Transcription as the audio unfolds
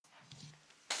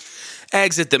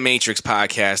Exit the Matrix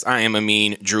podcast. I am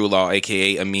Amin Drew Law,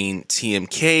 a.k.a. Amin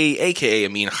TMK, a.k.a.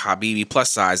 Amin Habibi,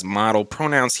 plus-size model,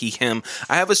 pronouns he, him.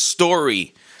 I have a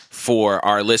story for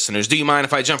our listeners. Do you mind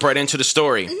if I jump right into the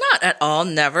story? Not at all.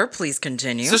 Never. Please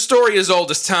continue. It's a story as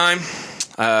old as time.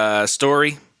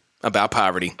 Story about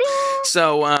poverty.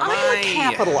 So I'm a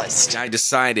capitalist. I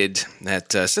decided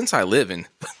that since I live in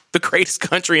the greatest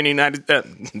country in the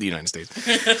United States.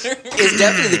 It's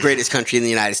definitely the greatest country in the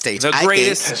United States. The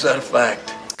greatest. Is that a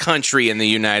fact? Country in the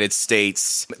United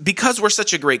States. Because we're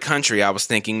such a great country, I was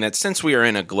thinking that since we are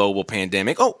in a global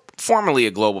pandemic, formerly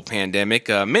a global pandemic,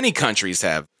 many countries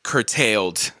have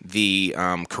curtailed the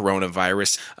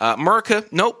coronavirus. America,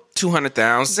 nope,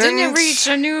 200,000. Didn't it reach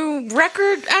a new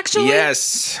record, actually?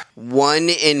 Yes. 1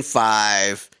 in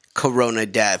 5 corona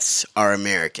deaths are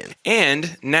American.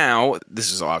 And now,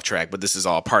 this is off track, but this is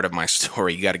all part of my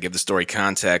story. You got to give the story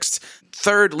context.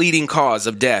 Third leading cause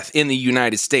of death in the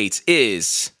United States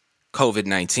is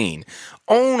COVID-19,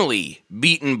 only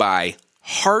beaten by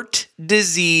heart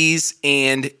disease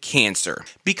and cancer.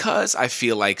 Because I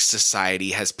feel like society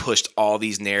has pushed all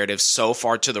these narratives so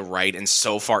far to the right and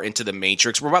so far into the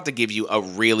matrix, we're about to give you a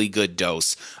really good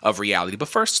dose of reality. But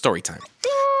first, story time.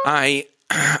 I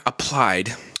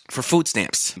applied for food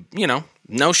stamps. You know,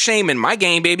 no shame in my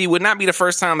game, baby. Would not be the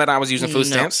first time that I was using food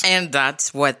stamps. And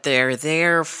that's what they're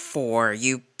there for.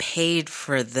 You paid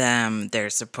for them. They're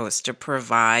supposed to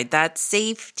provide that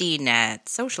safety net.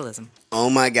 Socialism. Oh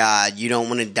my God, you don't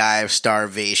want to die of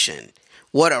starvation.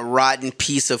 What a rotten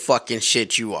piece of fucking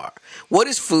shit you are. What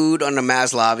is food on the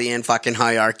Maslowian fucking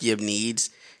hierarchy of needs?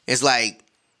 It's like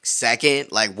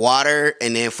second, like water,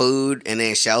 and then food, and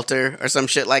then shelter, or some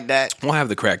shit like that. We'll have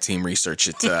the crack team research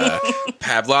it.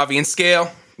 Pavlovian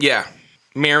scale. Yeah.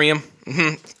 Merriam.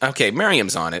 Mm-hmm. Okay,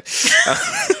 Merriam's on it.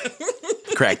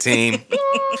 Crack team.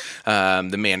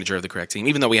 The manager of the crack team.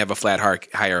 Even though we have a flat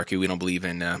hierarchy, we don't believe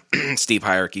in steep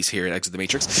hierarchies here at Exit the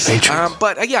Matrix.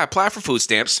 But apply for food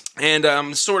stamps.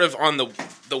 And sort of on the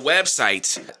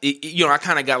website, I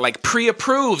kind of got like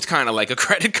pre-approved, kind of like a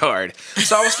credit card.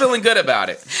 So I was feeling good about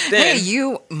it. Then, hey,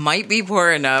 you might be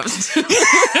poor enough.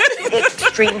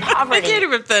 Extreme poverty. I can't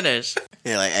even finish.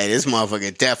 You're like, hey, this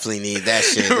motherfucker definitely need that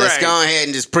shit. Let's go ahead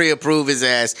and just pre-approve his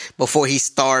ass before he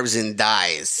starves and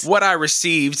dies. What I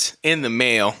received in the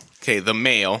mail, the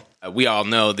mail, we all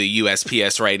know the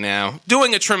USPS right now,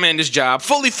 doing a tremendous job,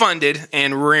 fully funded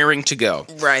and raring to go.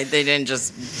 Right, they didn't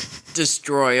just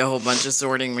destroy a whole bunch of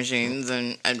sorting machines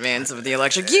in advance of the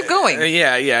election. Keep going.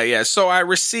 Yeah. So I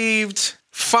received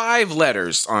 5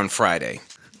 letters on Friday.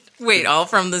 Wait, all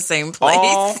from the same place?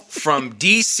 All from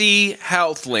DC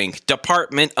HealthLink,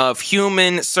 Department of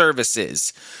Human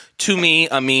Services. To me,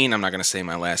 Amin, I'm not going to say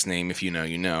my last name. If you know,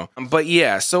 you know. But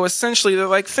yeah, so essentially they're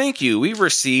like, thank you. We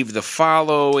received the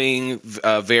following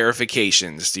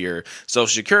verifications. Your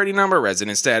social security number,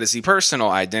 resident status,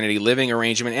 personal identity, living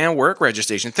arrangement, and work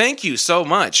registration. Thank you so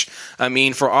much,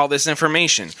 Amin, for all this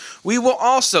information. We will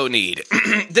also need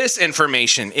this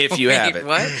information if you have it.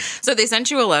 What? So they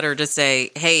sent you a letter to say,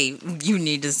 hey, you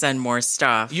need to send more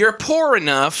stuff. You're poor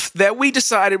enough that we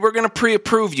decided we're going to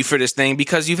pre-approve you for this thing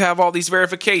because you have all these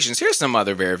verifications. Here's some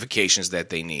other verifications that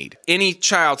they need. Any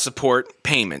child support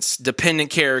payments, dependent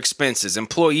care expenses,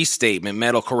 employee statement,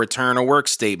 medical return or work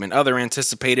statement, other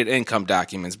anticipated income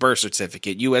documents, birth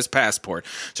certificate, U.S. passport,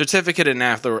 certificate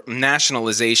of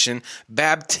nationalization,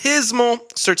 baptismal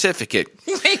certificate.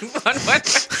 Wait,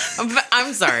 what?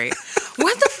 I'm sorry.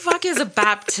 What the fuck is a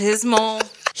baptismal?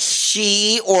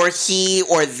 She or he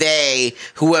or they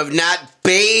who have not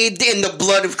bathed in the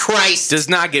blood of Christ does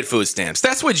not get food stamps.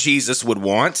 That's what Jesus would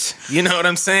want. You know what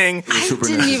I'm saying? I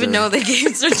didn't even know they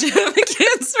gave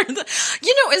certificates for the.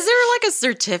 Is there like a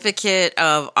certificate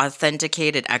of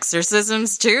authenticated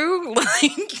exorcisms too?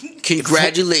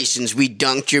 Congratulations, we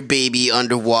dunked your baby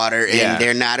underwater and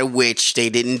they're not a witch. They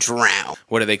didn't drown.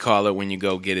 What do they call it when you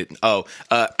go get it? Oh,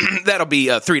 that'll be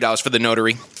 $3 for the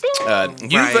notary.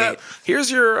 Right. Here's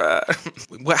your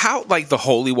how like the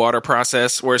holy water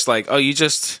process where it's like, oh, you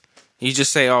just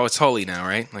say, oh, it's holy now,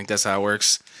 right? Like that's how it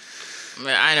works.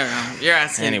 I don't know. You're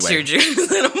asking 2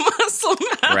 Jews and a Muslim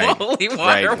how holy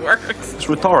water works. It's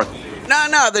rhetorical.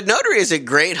 No, the notary is a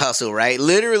great hustle, right?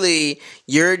 Literally,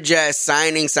 you're just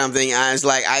signing something, and it's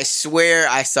like, I swear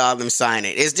I saw them sign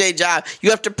it. It's their job.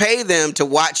 You have to pay them to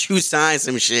watch you sign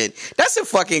some shit. That's a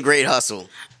fucking great hustle.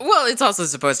 Well, it's also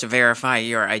supposed to verify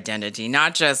your identity,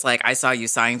 not just like I saw you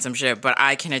sign some shit, but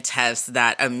I can attest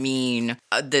that Amin,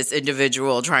 this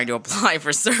individual trying to apply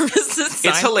for services,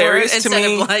 it's hilarious to me.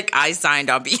 Instead of like I signed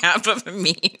on behalf of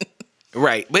Amin.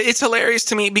 Right, but it's hilarious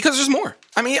to me because there's more.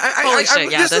 I mean, Holy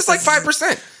shit, yeah, this is like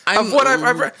 5% of what I've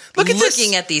read. Look at this.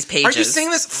 Looking at these pages. Are you seeing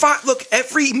this? Look,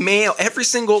 every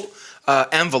single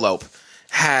envelope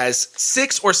has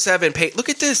 6 or 7 pages. Look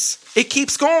at this. It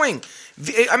keeps going.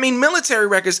 I mean, military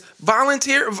records,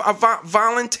 voluntary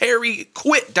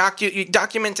quit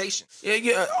documentation.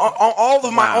 All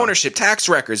of my ownership, tax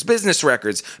records, business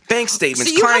records, bank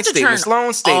statements, client statements,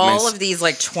 loan statements. All of these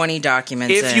like 20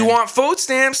 documents. If you want food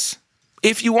stamps,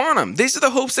 if you want them, these are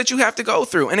the hoops that you have to go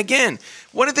through. And again,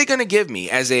 what are they going to give me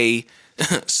as a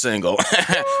single?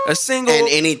 A single. And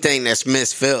anything that's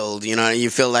misfilled, you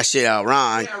fill that shit out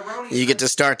wrong. You get to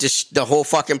start the whole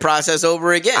fucking process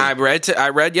over again. I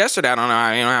read yesterday. I don't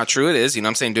know how true it is.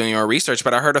 I'm saying doing your research,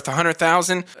 but I heard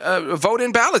 100,000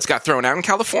 vote-in ballots got thrown out in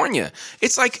California.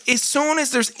 It's like as soon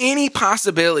as there's any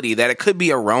possibility that it could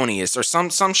be erroneous or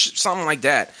something like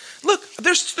that. Look,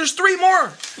 there's 3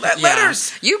 more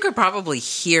letters. You could probably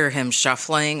hear him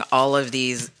shuffling all of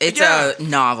these. It's a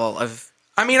novel of.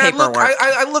 I mean, I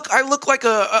look like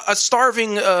a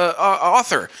starving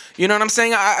author. You know what I'm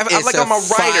saying? I'm a writer.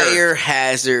 Fire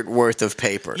hazard worth of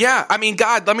paper. Yeah, I mean,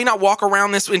 God, let me not walk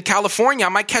around this in California. I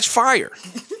might catch fire.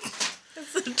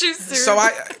 So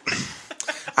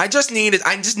I just needed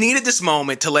this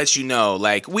moment to let you know,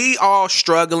 like, we all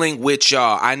struggling with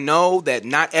y'all. I know that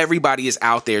not everybody is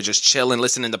out there just chilling,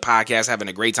 listening to podcasts, having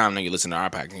a great time. I know you listen to our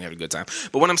podcast and you have a good time.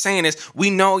 But what I'm saying is, we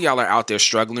know y'all are out there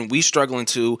struggling. We struggling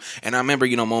too. And I remember,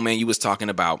 Mo Man, you was talking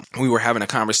about, we were having a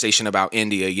conversation about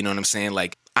India. You know what I'm saying?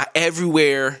 Like,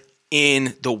 everywhere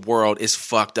in the world is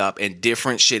fucked up and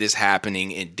different shit is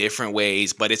happening in different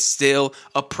ways, but it's still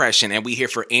oppression. And we here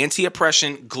for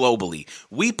anti-oppression globally.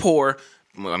 We poor.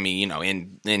 I mean,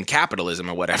 in capitalism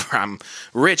or whatever, I'm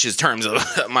rich in terms of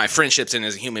my friendships and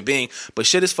as a human being, but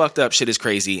shit is fucked up, shit is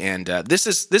crazy, and this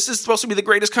is supposed to be the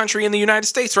greatest country in the United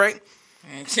States, right?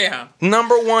 Yeah.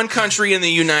 Number 1 country in the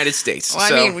United States.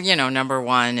 Well, I mean, number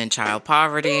 1 in child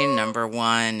poverty, number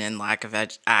 1 in lack of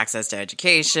access to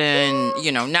education,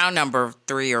 now number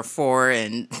 3 or 4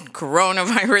 in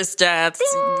coronavirus deaths.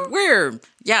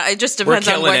 It just depends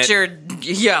on what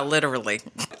literally.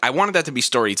 I wanted that to be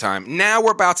story time. Now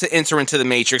we're about to enter into the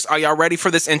Matrix. Are y'all ready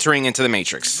for this entering into the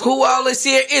Matrix? Who all is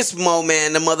here? It's Mo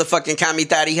Man, the motherfucking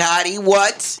Kamitari Hottie.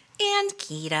 What? And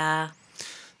Kita.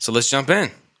 So let's jump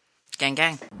in. Gang,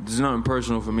 gang. There's nothing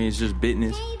personal for me. It's just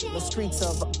business. The streets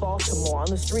of Baltimore,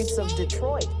 on the streets of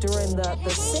Detroit during the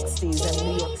 60s and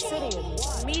New York City.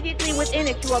 Immediately within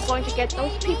it, you are going to get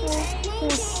those people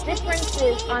whose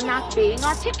differences are not being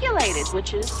articulated,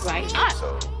 which is us.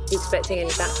 You expecting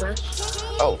any backlash?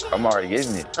 Oh, I'm already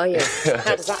getting it. Oh, yeah.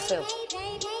 How does that feel?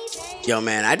 Yo,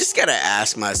 man, I just gotta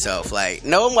ask myself, like,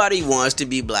 nobody wants to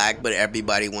be black, but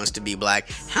everybody wants to be black.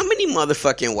 How many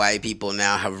motherfucking white people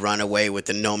now have run away with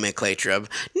the nomenclature of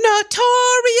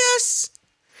notorious?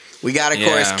 We got, of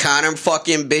course, Conor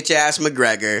fucking bitch-ass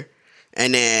McGregor,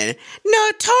 and then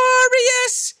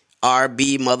notorious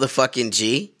RB motherfucking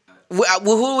G. Which of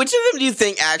them do you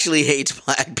think actually hates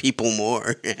black people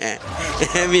more?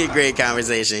 That'd be a great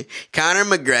conversation. Conor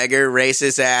McGregor,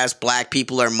 racist ass, black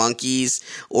people are monkeys,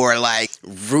 or like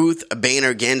Ruth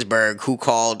Bader Ginsburg, who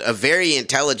called a very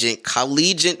intelligent,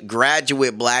 collegiate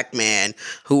graduate black man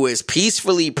who is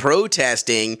peacefully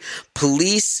protesting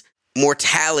police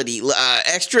mortality,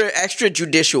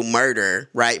 extrajudicial murder,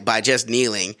 right, by just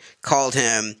kneeling, called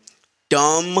him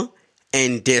dumb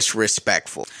and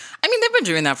disrespectful. I mean, they've been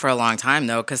doing that for a long time,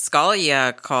 though, because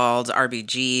Scalia called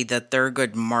RBG the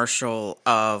Thurgood Marshall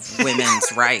of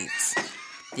women's rights.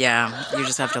 Yeah, you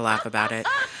just have to laugh about it.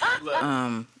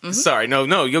 Sorry,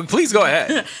 no, please go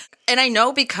ahead. And I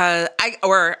know because,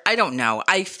 I don't know,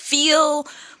 I feel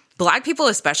black people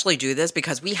especially do this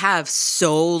because we have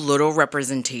so little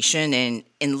representation in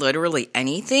literally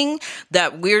anything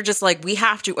that we're just like, we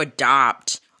have to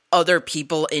adopt other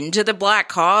people into the black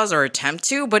cause or attempt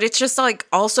to, but it's just like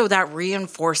also that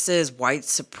reinforces white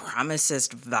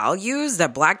supremacist values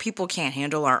that black people can't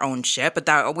handle our own shit, but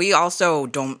that we also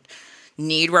don't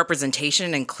need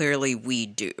representation, and clearly we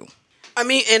do. I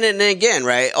mean, and again,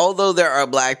 right, although there are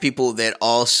black people that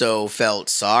also felt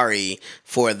sorry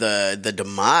for the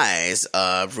demise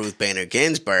of Ruth Bader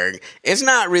Ginsburg, it's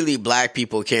not really black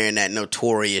people carrying that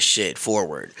notorious shit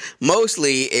forward.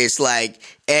 Mostly it's like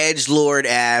edgelord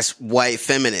ass white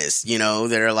feminists,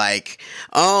 that are like,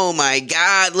 oh my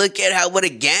God, look at what a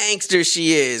gangster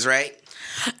she is, right?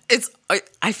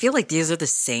 I feel like these are the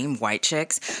same white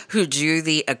chicks who do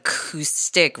the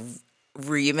acoustic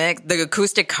remix, the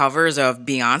acoustic covers of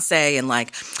Beyonce, and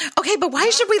like, okay, but why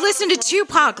should we listen to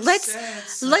Tupac?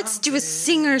 Let's do a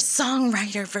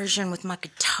singer-songwriter version with my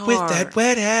guitar. With that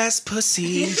wet ass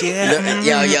pussy,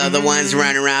 yeah. Yo, the ones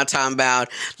running around talking about,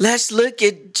 let's look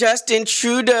at Justin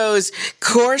Trudeau's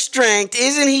core strength.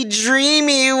 Isn't he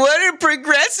dreamy? What a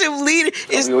progressive leader.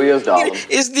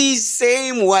 It's these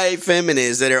same white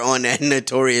feminists that are on that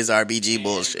notorious RBG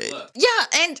bullshit. Yeah,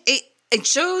 and it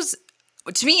shows,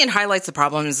 to me, it highlights the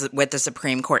problems with the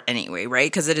Supreme Court anyway, right?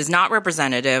 Because it is not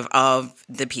representative of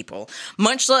the people,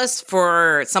 much less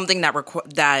for something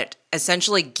that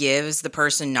essentially gives the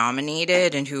person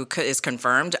nominated and who is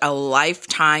confirmed a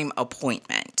lifetime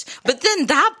appointment. But then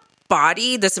that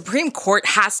body, the Supreme Court,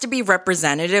 has to be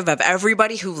representative of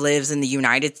everybody who lives in the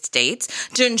United States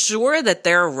to ensure that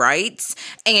their rights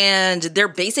and their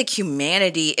basic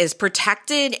humanity is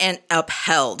protected and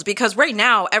upheld. Because right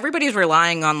now, everybody's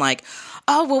relying on like,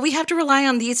 oh, well, we have to rely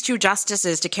on these two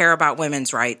justices to care about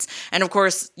women's rights. And of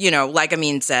course, you know, like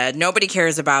Amin said, nobody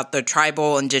cares about the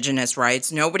tribal indigenous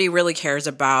rights. Nobody really cares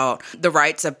about the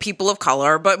rights of people of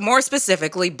color, but more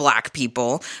specifically, Black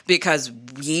people, because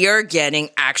we are getting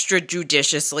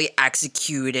extrajudiciously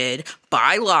executed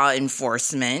by law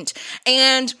enforcement.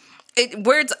 And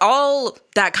where it's all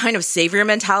that kind of savior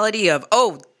mentality of,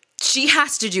 oh, she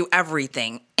has to do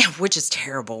everything, which is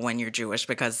terrible when you're Jewish,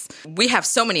 because we have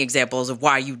so many examples of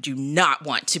why you do not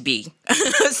want to be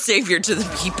a savior to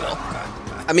the people.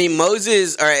 I mean,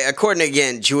 Moses, all right, according to,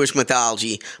 again, Jewish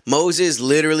mythology, Moses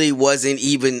literally wasn't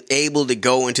even able to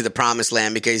go into the promised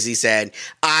land because he said,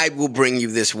 I will bring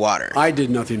you this water. I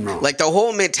did nothing wrong. Like the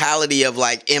whole mentality of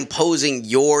like imposing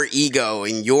your ego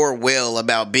and your will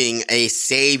about being a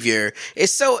savior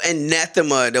is so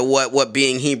anathema to what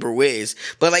being Hebrew is.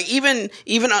 But like even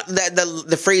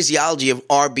the phraseology of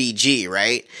RBG,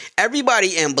 right?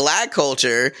 Everybody in Black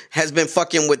culture has been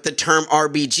fucking with the term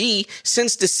RBG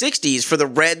since the 60s for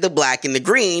the red, the black, and the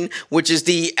green, which is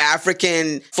the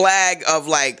African flag of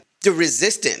like the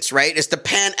resistance, right? It's the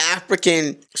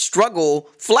Pan-African struggle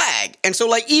flag. And so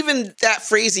like even that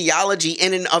phraseology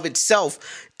in and of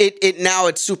itself,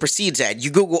 it supersedes that.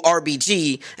 You Google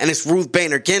RBG and it's Ruth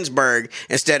Bader Ginsburg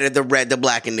instead of the red, the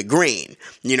black, and the green,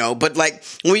 you know? But like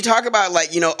when we talk about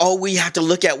like, you know, oh, we have to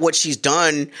look at what she's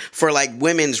done for like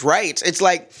women's rights. It's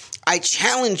like, I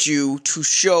challenge you to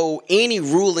show any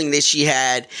ruling that she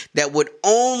had that would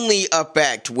only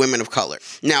affect women of color.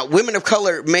 Now, women of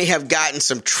color may have gotten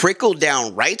some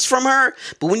trickle-down rights from her,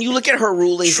 but when you look at her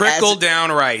rulings...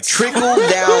 Trickle-down rights.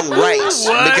 Trickle-down rights.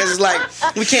 Because it's like,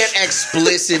 we can't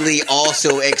explicitly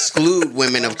also exclude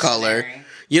women of color.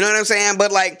 You know what I'm saying?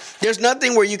 But like, there's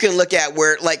nothing where you can look at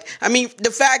where like, I mean,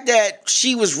 the fact that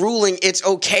she was ruling it's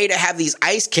okay to have these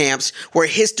ICE camps where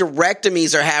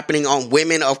hysterectomies are happening on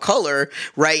women of color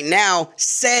right now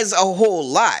says a whole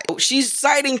lot. She's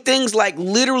citing things like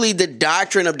literally the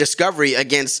doctrine of discovery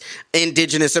against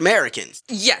indigenous Americans.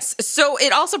 Yes. So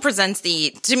it also presents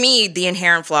to me, the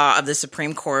inherent flaw of the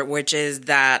Supreme Court, which is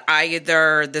that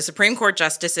either the Supreme Court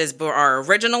justices are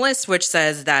originalists, which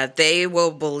says that they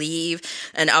will believe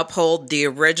and uphold the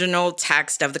original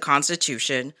text of the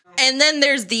Constitution. And then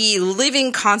there's the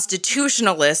living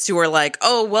constitutionalists who are like,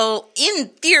 oh, well, in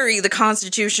theory, the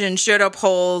Constitution should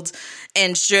uphold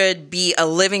and should be a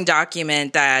living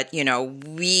document that, you know,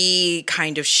 we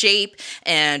kind of shape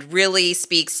and really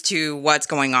speaks to what's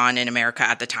going on in America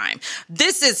at the time.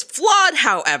 This is flawed,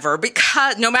 however,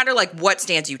 because no matter like what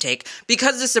stance you take,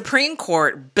 because the Supreme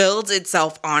Court builds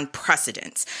itself on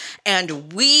precedents.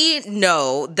 And we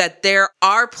know that there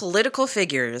are political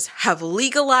figures have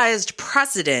legalized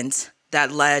precedents that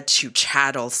led to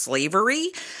chattel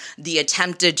slavery, the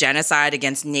attempted genocide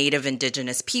against Native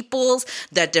Indigenous peoples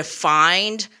that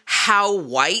defined how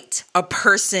white a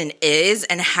person is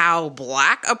and how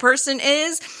Black a person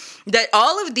is, that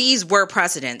all of these were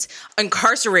precedents,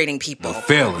 incarcerating people. The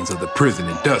failings of the prison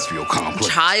industrial complex.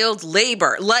 Child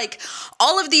labor. Like,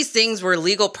 all of these things were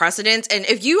legal precedents. And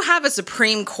if you have a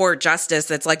Supreme Court justice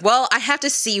that's like, well, I have to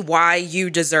see why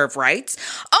you deserve rights.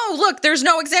 Oh, look, there's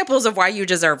no examples of why you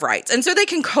deserve rights. And so they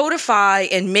can codify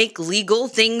and make legal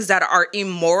things that are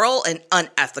immoral and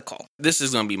unethical. This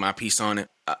is going to be my piece on it.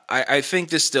 I think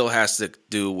this still has to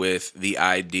do with the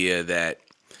idea that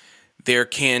there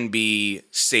can be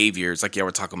saviors, like y'all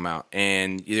were talking about,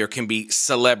 and there can be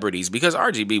celebrities, because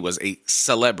RGB was a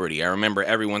celebrity. I remember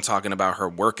everyone talking about her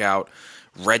workout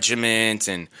regiment,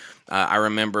 and I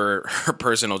remember her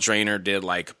personal trainer did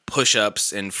like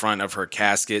push-ups in front of her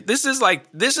casket. This is like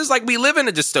we live in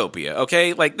a dystopia,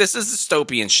 okay? Like, this is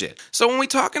dystopian shit. So when we're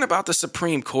talking about the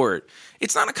Supreme Court,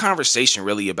 it's not a conversation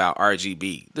really about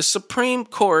RGB. The Supreme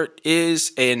Court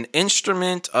is an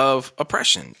instrument of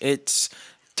oppression. It's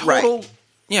total... Right.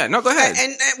 Yeah, no, go ahead.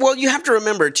 And well, you have to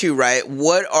remember too, right?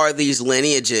 What are these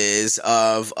lineages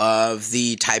of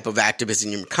the type of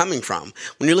activism you're coming from?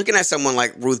 When you're looking at someone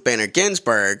like Ruth Bader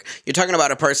Ginsburg, you're talking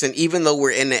about a person, even though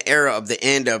we're in the era of the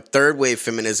end of third wave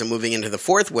feminism moving into the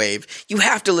fourth wave, you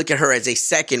have to look at her as a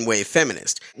second wave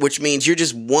feminist, which means you're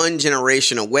just one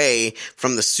generation away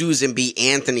from the Susan B.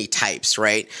 Anthony types,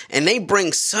 right? And they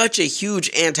bring such a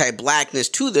huge anti-blackness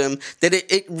to them that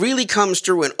it really comes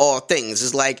through in all things.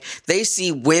 It's like they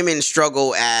see women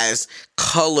struggle as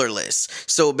colorless.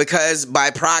 So because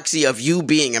by proxy of you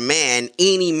being a man,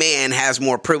 any man has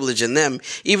more privilege than them,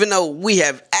 even though we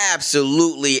have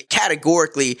absolutely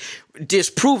categorically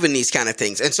disproven these kind of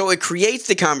things. And so it creates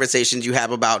the conversations you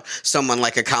have about someone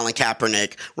like a Colin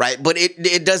Kaepernick, right? But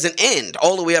it doesn't end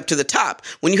all the way up to the top.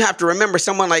 When you have to remember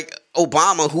someone like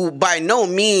Obama, who by no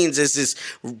means is this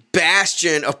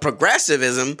bastion of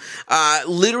progressivism,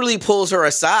 literally pulls her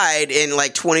aside in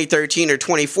like 2013 or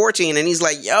 2014. And he's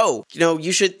like, yo,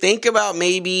 you should think about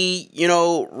maybe,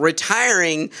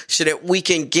 retiring so that we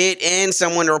can get in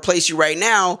someone to replace you right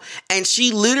now. And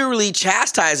she literally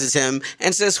chastises him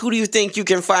and says, who do you think you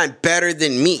can find better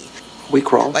than me? We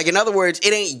crawl. Like, in other words,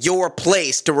 it ain't your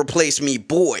place to replace me,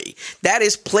 boy. That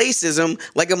is placism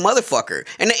like a motherfucker.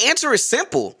 And the answer is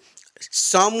simple.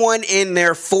 Someone in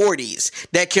their 40s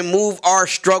that can move our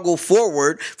struggle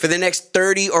forward for the next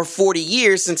 30 or 40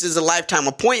 years, since it's a lifetime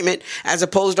appointment, as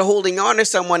opposed to holding on to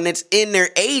someone that's in their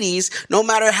 80s. No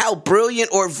matter how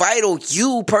brilliant or vital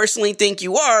you personally think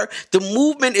you are, the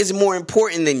movement is more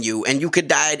important than you, and you could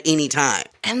die at any time.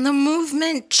 And the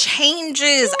movement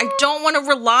changes. I don't want to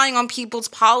rely on people's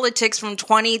politics from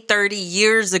 20, 30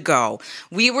 years ago.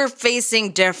 We were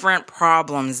facing different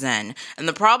problems then. And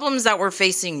the problems that we're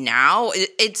facing now,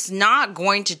 it's not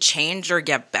going to change or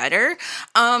get better,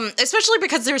 especially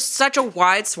because there's such a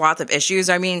wide swath of issues.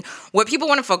 I mean, what people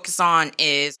want to focus on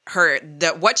is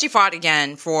what she fought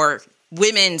again for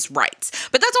women's rights.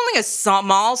 But that's only a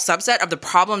small subset of the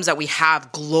problems that we have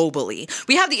globally.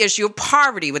 We have the issue of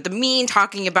poverty, with the meme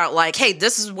talking about like, hey,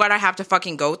 this is what I have to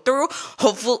fucking go through.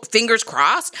 Hopefully, fingers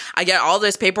crossed, I get all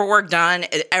this paperwork done,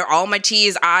 all my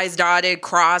T's, I's dotted,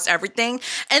 crossed, everything.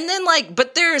 And then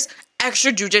but there's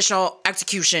extrajudicial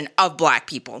execution of Black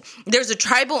people. There's a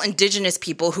tribal indigenous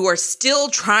people who are still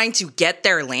trying to get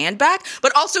their land back,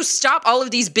 but also stop all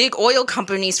of these big oil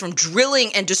companies from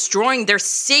drilling and destroying their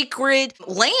sacred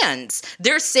lands,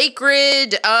 their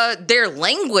sacred, their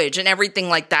language and everything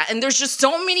like that. And there's just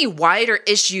so many wider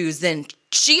issues than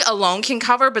she alone can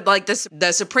cover, but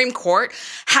the Supreme Court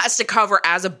has to cover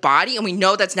as a body. And we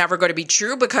know that's never going to be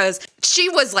true because she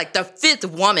was like the fifth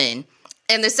woman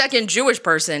and the second Jewish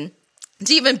person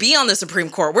to even be on the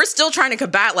Supreme Court. We're still trying to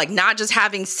combat not just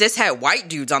having cishet white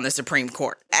dudes on the Supreme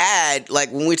Court.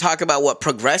 When we talk about what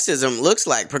progressivism looks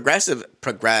like, progressivism.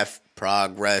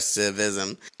 Progresso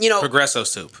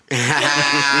soup.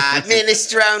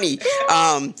 Minestrone.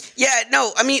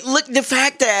 Look, the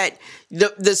fact that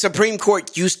the Supreme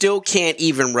Court, you still can't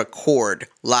even record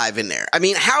live in there. I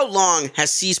mean, how long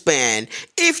has C-SPAN,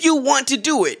 if you want to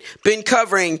do it, been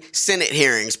covering Senate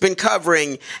hearings, been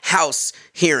covering House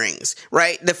hearings,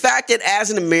 right? The fact that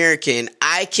as an American,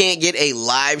 I can't get a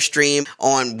live stream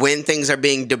on when things are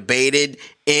being debated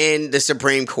in the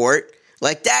Supreme Court,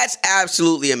 that's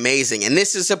absolutely amazing. And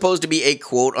this is supposed to be a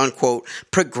quote-unquote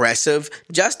progressive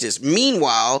justice.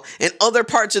 Meanwhile, in other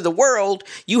parts of the world,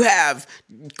 you have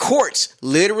courts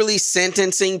literally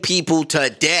sentencing people to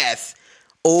death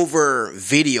over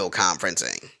video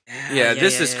conferencing. Yeah,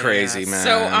 this is crazy, man.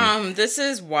 So, this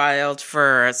is wild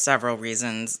for several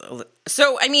reasons.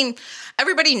 So, I mean,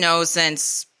 everybody knows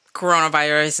since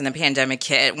coronavirus and the pandemic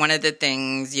hit, one of the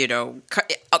things, a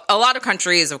lot of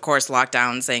countries, of course, locked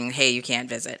down saying, hey, you can't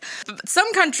visit. But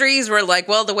some countries were like,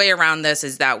 well, the way around this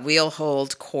is that we'll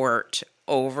hold court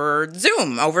over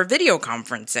Zoom, over video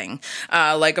conferencing,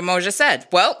 like Amoja said.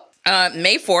 Well,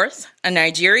 May 4th, a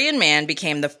Nigerian man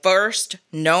became the first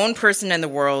known person in the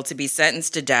world to be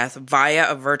sentenced to death via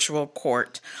a virtual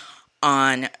court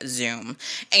on Zoom.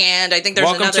 And I think there's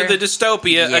Welcome to the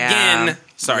dystopia again.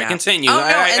 Sorry, continue.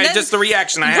 Just the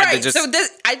reaction I had. So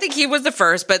I think he was the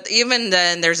first, but even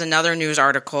then, there's another news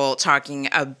article talking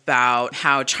about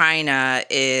how China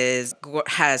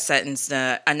has sentenced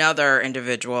another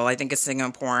individual, I think a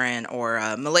Singaporean or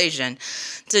a Malaysian,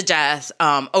 to death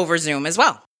over Zoom as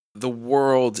well. the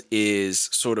world is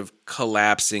sort of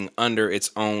collapsing under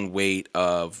its own weight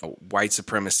of white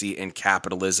supremacy and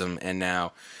capitalism. And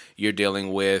now you're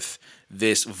dealing with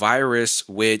this virus,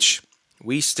 which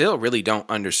we still really don't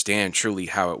understand truly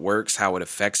how it works, how it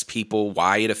affects people,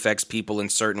 why it affects people in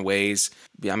certain ways.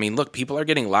 I mean, look, people are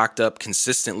getting locked up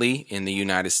consistently in the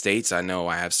United States. I know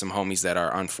I have some homies that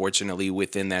are unfortunately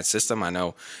within that system. I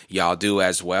know y'all do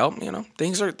as well. You know,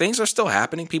 things are still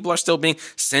happening. People are still being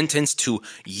sentenced to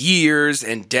years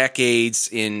and decades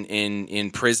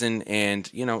in prison. And,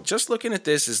 you know, just looking at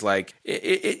this is like,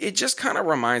 it just kind of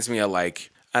reminds me of like,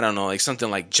 I don't know, like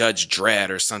something like Judge Dredd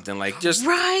or something like just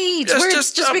right. Where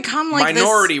it's just become like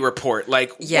Minority Report.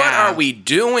 Like, what are we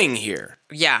doing here?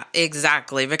 Yeah,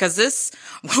 exactly. Because this,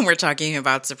 when we're talking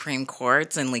about Supreme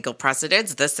Courts and legal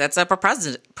precedents, this sets up a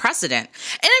precedent. And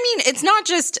I mean, it's not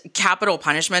just capital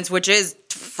punishments, which is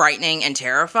frightening and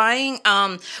terrifying,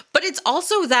 but it's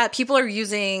also that people are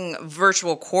using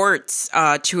virtual courts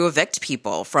to evict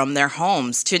people from their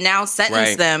homes, to now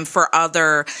sentence them for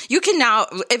other. You can now,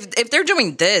 if they're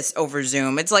doing this over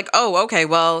Zoom, it's like, oh, okay,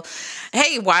 well,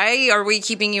 hey, why are we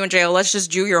keeping you in jail? Let's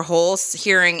just do your whole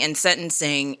hearing and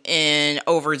sentencing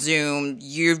over Zoom.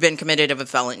 You've been committed of a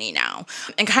felony now.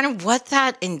 And kind of what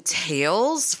that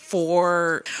entails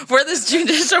for this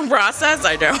judicial process,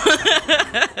 I know.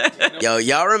 Yo,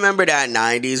 y'all remember that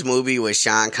 90s movie with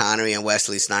Sean Connery and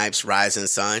Wesley Snipes, Rising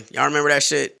Sun? Y'all remember that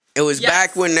shit? It was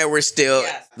back when there were still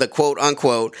the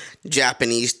quote-unquote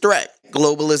Japanese threat.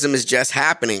 Globalism is just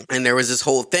happening. And there was this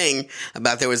whole thing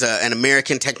about there was an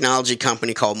American technology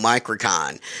company called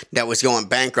Microcon that was going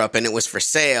bankrupt, and it was for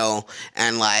sale.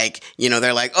 And like, you know,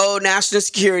 they're like, oh, national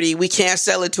security, we can't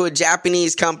sell it to a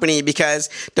Japanese company because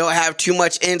they'll have too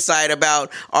much insight about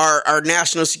our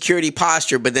national security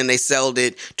posture. But then they sold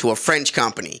it to a French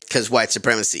company because white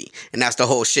supremacy. And that's the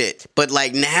whole shit. But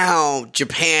like now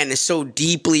Japan is so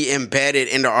deeply embedded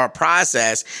into our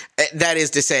process. That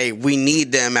is to say, we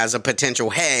need them as a potential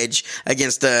hedge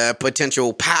against the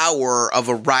potential power of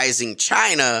a rising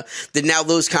China, that now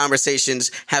those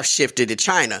conversations have shifted to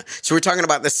China. So we're talking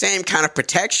about the same kind of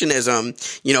protectionism,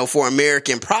 you know, for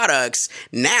American products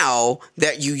now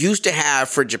that you used to have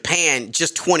for Japan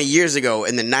just 20 years ago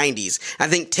in the 90s. I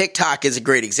think TikTok is a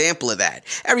great example of that.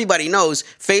 Everybody knows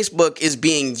Facebook is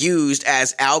being used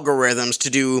as algorithms to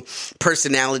do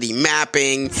personality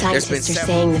mapping. Scientists are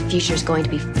saying the future is going to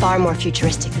be far more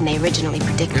futuristic than they originally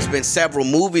predicted. There's been several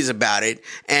movies about it,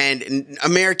 and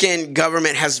American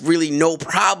government has really no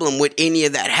problem with any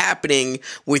of that happening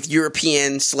with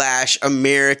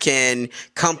European/American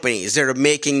companies that are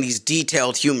making these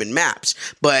detailed human maps.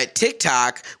 But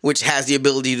TikTok, which has the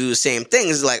ability to do the same thing,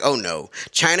 is like, oh no,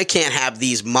 China can't have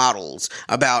these models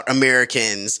about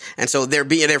Americans, and so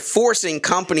they're forcing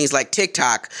companies like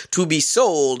TikTok to be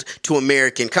sold to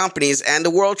American companies. And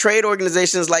the World Trade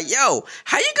Organization is like, yo,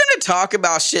 how you gonna talk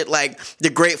about shit like the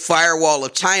Great Firewall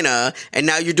of China, and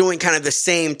now you're doing kind of the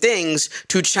same things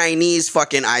to Chinese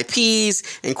fucking IPs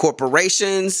and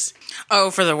corporations?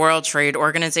 Oh, for the World Trade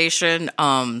Organization,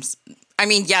 I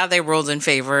mean, yeah, they ruled in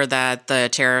favor that the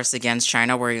tariffs against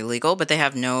China were illegal, but they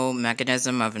have no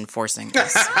mechanism of enforcing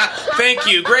this. Thank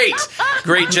you. Great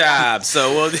job.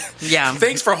 So, well, yeah.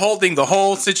 Thanks for holding the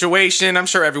whole situation. I'm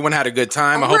sure everyone had a good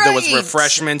time. I hope there was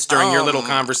refreshments during your little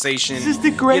conversation. This is the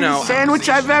greatest sandwich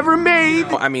I've ever made.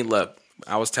 I mean, look,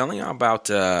 I was telling you about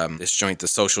this joint, The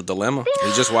Social Dilemma.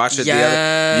 We just watched it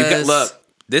Yes. the other. Look.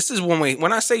 This is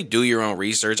when I say do your own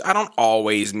research, I don't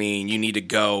always mean you need to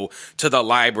go to the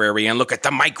library and look at the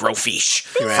microfiche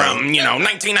from,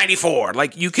 1994.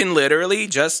 Like, you can literally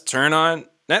just turn on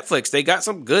Netflix. They got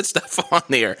some good stuff on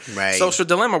there. Right. Social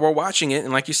Dilemma, we're watching it,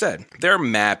 and like you said, they're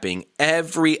mapping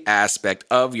every aspect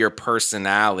of your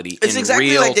personality it's in exactly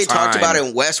real like they time. talked about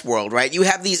in Westworld, right? You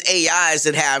have these AIs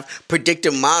that have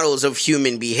predictive models of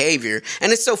human behavior.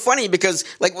 And it's so funny because,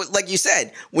 like you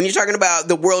said, when you're talking about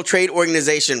the World Trade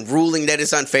Organization ruling that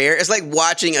it's unfair, it's like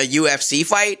watching a UFC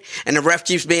fight and the ref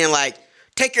keeps being like,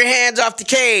 take your hands off the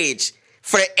cage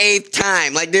for the 8th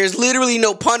time. Like, there's literally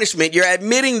no punishment. You're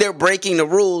admitting they're breaking the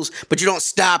rules, but you don't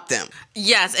stop them.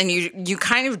 Yes, and you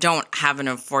kind of don't have an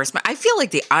enforcement. I feel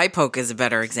like the eye poke is a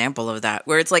better example of that,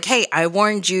 where it's like, hey, I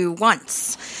warned you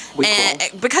once.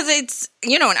 Because it's,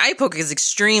 an eye poke is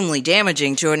extremely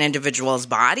damaging to an individual's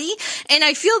body. And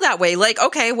I feel that way. Like,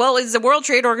 okay, well, is the World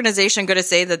Trade Organization going to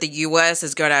say that the U.S.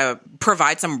 is going to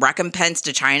provide some recompense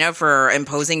to China for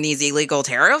imposing these illegal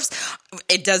tariffs?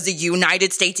 Does the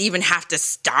United States even have to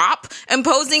stop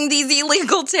imposing these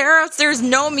illegal tariffs? There's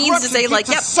no means to say, like,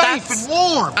 yep, that's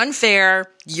unfair.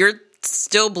 You're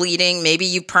still bleeding. Maybe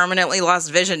you permanently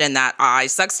lost vision in that eye.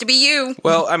 Sucks to be you.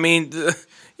 Well, I mean,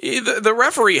 The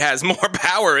referee has more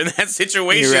power in that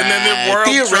situation than the World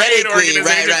Trade Organization.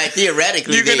 Right.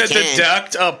 Theoretically, you're going to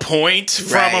deduct a point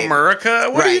from America?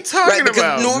 What are you talking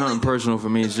about? It's nothing personal for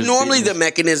me. It's just normally the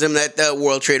mechanism that the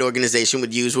World Trade Organization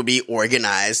would use would be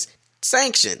organized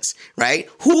sanctions, right?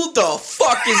 Who the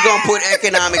fuck is going to put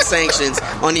economic sanctions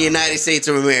on the United States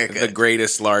of America? The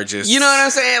greatest, largest. You know what I'm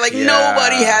saying? Like,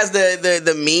 nobody has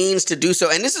the means to do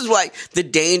so. And this is like the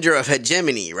danger of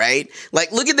hegemony, right?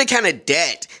 Like, look at the kind of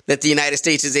debt that the United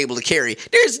States is able to carry.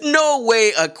 There's no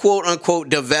way a quote-unquote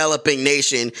developing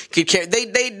nation could carry.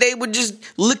 They would just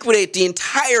liquidate the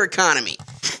entire economy.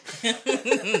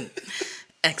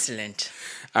 Excellent.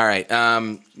 All right.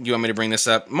 You want me to bring this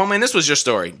up? Mo, man, this was your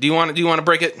story. Do you want to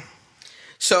break it?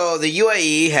 So the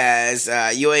UAE has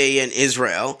UAE and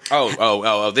Israel.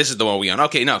 Oh, this is the one we on.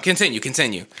 Okay, no,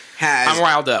 continue. I'm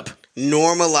riled up.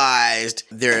 Normalized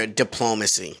their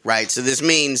diplomacy, right? So this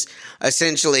means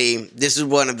essentially this is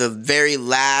one of the very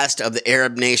last of the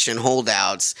Arab nation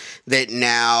holdouts that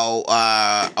now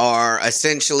are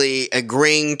essentially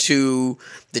agreeing to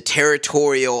the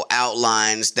territorial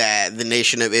outlines that the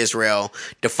nation of Israel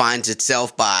defines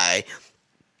itself by.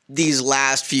 These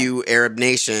last few Arab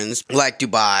nations, like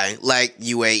Dubai, like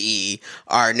UAE,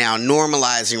 are now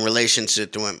normalizing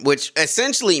relationship to them, which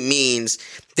essentially means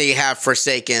they have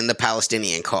forsaken the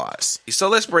Palestinian cause. So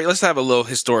let's have a little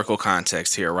historical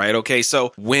context here, right? Okay,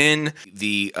 so when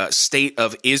the state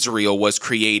of Israel was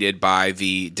created by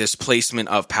the displacement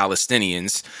of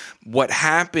Palestinians, what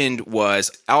happened was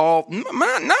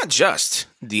not just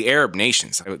the Arab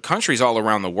nations, countries all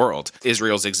around the world.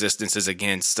 Israel's existence is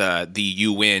against the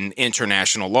UN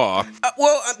international law.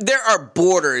 There are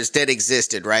borders that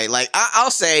existed, right? Like I'll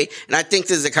say, and I think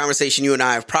this is a conversation you and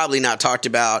I have probably not talked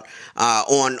about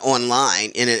online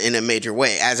in a major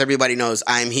way. As everybody knows,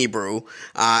 I'm Hebrew.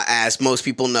 As most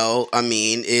people know,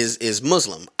 Amin is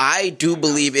Muslim. I do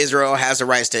believe Israel has the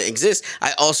right to exist.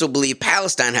 I also believe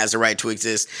Palestine has the right to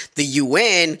exist. The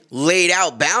UN laid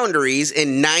out boundaries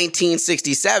in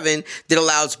 1967 that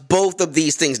allows both of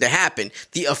these things to happen.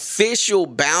 The official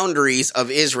boundaries of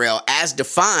Israel, as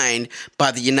defined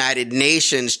by the United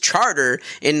Nations Charter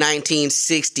in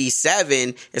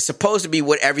 1967, is supposed to be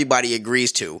what everybody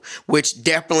agrees to, which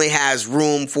definitely has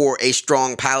room for a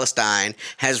strong Palestine,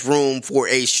 has room for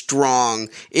a strong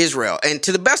Israel. And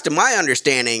to the best of my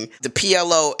understanding, the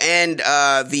PLO and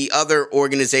the other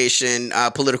organization,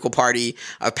 political party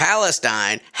of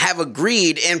Palestine, have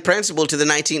agreed in principle to the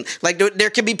there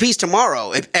could be peace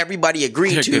tomorrow if everybody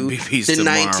agreed to the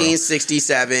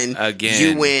 1967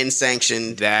 UN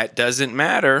sanctioned. That doesn't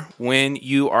matter when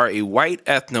you are a white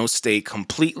ethno-state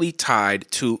completely tied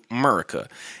to America.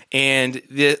 And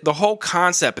the whole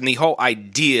concept and the whole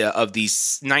idea of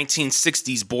these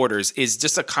 1960s borders is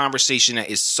just a conversation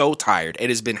that is so tired. It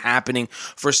has been happening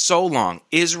for so long.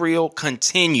 Israel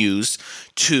continues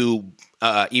to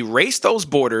erase those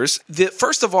borders.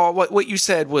 First of all, what you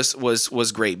said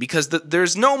was great, because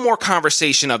there's no more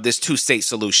conversation of this two-state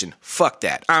solution. Fuck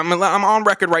that. I'm on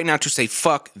record right now to say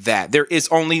fuck that. There is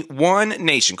only one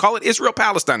nation. Call it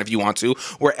Israel-Palestine if you want to,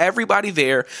 where everybody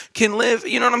there can live,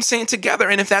 you know what I'm saying, together.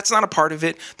 And if that's not a part of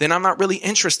it, then I'm not really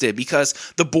interested, because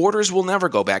the borders will never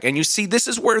go back. And you see, this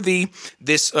is where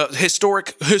this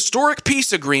historic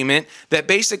peace agreement that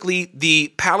basically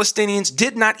the Palestinians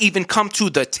did not even come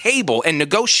to the table and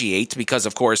negotiate, because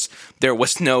of course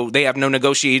they have no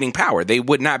negotiating power. They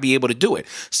would not be able to do it.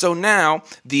 So now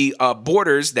the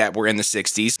borders that were in the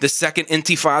 60s, the second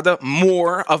intifada,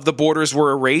 more of the borders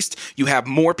were erased. You have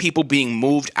more people being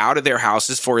moved out of their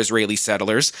houses for Israeli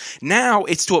settlers. Now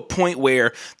it's to a point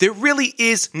where there really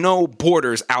is no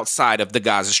borders outside of the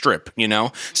Gaza Strip, you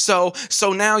know? So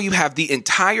now you have the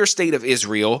entire state of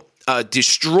Israel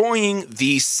destroying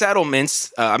these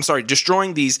settlements.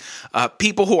 Destroying these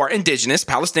people who are indigenous,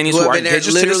 Palestinians who are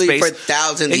indigenous to the space for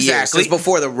thousands of years, since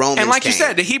before the Romans. And like came. You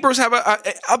said, the Hebrews have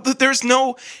there's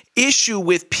no issue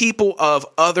with people of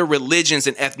other religions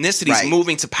and ethnicities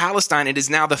moving to Palestine. It is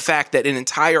now the fact that an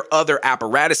entire other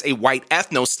apparatus, a white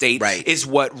ethno-state, is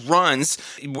what runs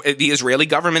the Israeli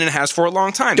government and has for a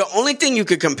long time. The only thing you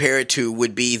could compare it to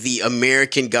would be the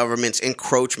American government's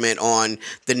encroachment on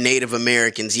the Native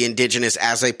Americans, the indigenous,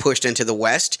 as they pushed into the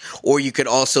West. Or you could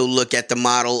also look at the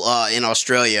model in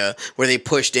Australia, where they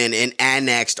pushed in and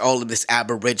annexed all of this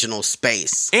Aboriginal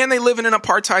space. And they live in an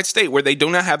apartheid state where they do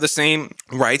not have the same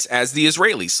rights as the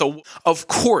Israelis. So, of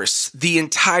course, the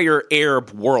entire Arab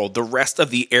world, the rest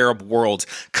of the Arab world,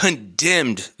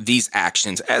 condemned these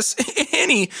actions, as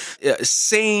any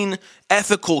sane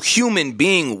ethical human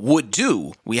being would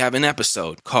do. We have an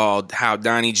episode called How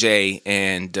Donnie J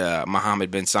and Mohammed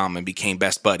bin Salman became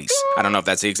best buddies. I don't know if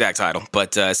that's the exact title,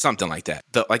 but something like that.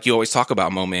 Like you always talk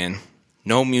about, Mo Man,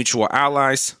 no mutual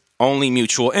allies, only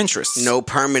mutual interests. No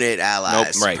permanent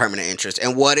allies, Nope, right. Permanent interests.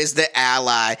 And what is the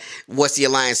ally? What's the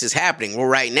alliances happening? Well,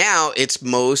 right now, it's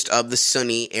most of the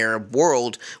Sunni Arab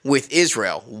world with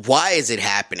Israel. Why is it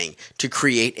happening? To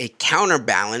create a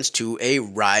counterbalance to a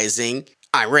rising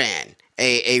Iran,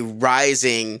 a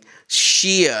rising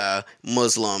Shia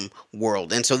Muslim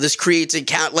world. And so this creates a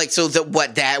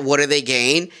what do they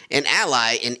gain? An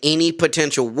ally in any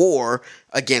potential war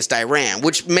against Iran,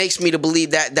 which makes me to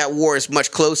believe that that war is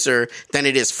much closer than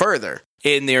it is further.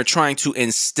 And they're trying to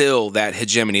instill that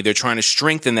hegemony. They're trying to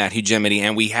strengthen that hegemony.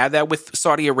 And we had that with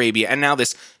Saudi Arabia. And now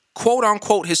this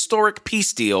quote-unquote historic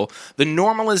peace deal, the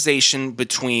normalization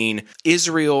between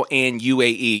Israel and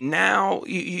UAE. Now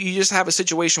you just have a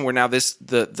situation where now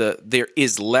there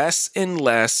is less and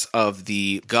less of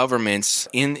the governments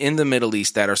in the Middle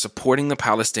East that are supporting the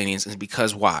Palestinians. And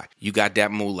because why? You got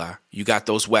that mullah. You got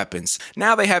those weapons.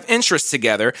 Now they have interests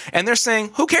together, and they're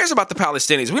saying, who cares about the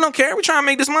Palestinians? We don't care. We're trying to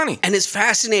make this money. And it's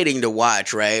fascinating to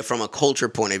watch, right, from a culture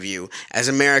point of view, as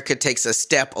America takes a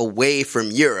step away from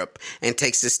Europe and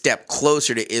takes a step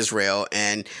closer to Israel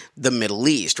and the Middle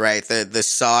East, right? The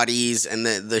Saudis and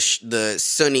the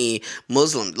Sunni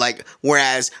Muslim. Like,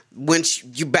 whereas when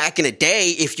you back in the day,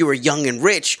 if you were young and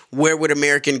rich, where would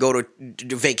American go to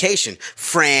vacation?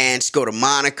 France, go to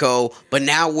Monaco. But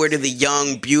now where do the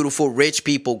young, beautiful, rich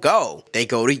people go? They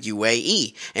go to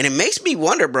UAE. And it makes me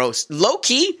wonder, bro, low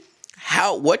key,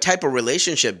 what type of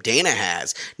relationship Dana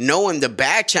has, knowing the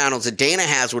back channels that Dana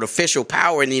has with official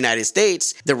power in the United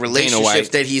States, the relationships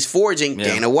that he's forging. Yeah.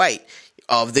 Dana White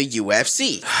of the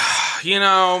UFC. You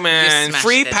know, man,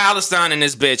 free Palestine in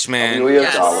this bitch, man.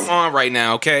 Yes. Come on right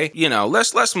now, okay? You know,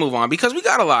 let's move on because we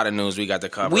got a lot of news we got to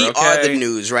cover. We okay? are the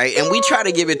news, right? And we try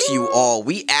to give it to you all.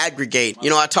 We aggregate. You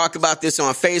know, I talk about this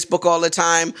on Facebook all the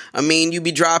time. I mean, you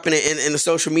be dropping it in the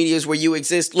social medias where you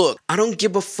exist. Look, I don't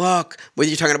give a fuck whether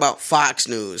you're talking about Fox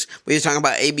News, whether you're talking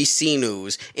about ABC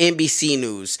News, NBC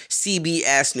News,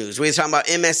 CBS News, whether you're talking about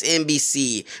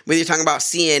MSNBC, whether you're talking about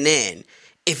CNN.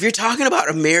 If you're talking about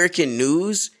American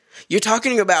news, you're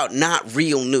talking about not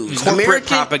real news. Corporate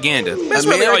propaganda. That's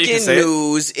really all you can say. American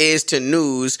news is to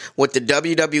news what the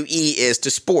WWE is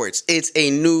to sports. It's a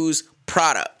news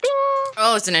product.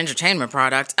 Oh, it's an entertainment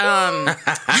product.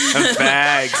 Facts.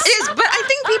 It is, but I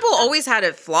think people always had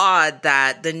it flawed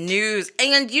that the news,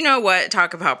 and you know what,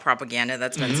 talk about propaganda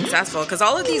that's been successful, because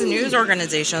all of these news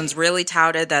organizations really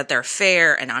touted that they're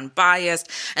fair and unbiased,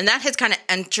 and that has kind of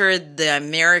entered the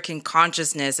American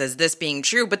consciousness as this being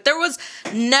true, but there was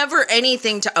never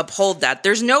anything to uphold that.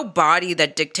 There's no body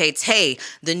that dictates, hey,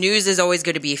 the news is always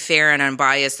going to be fair and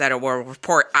unbiased, that it will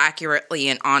report accurately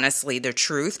and honestly the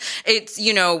truth. It's,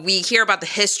 you know, we hear about the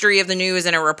history of the news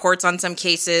and it reports on some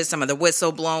cases, some of the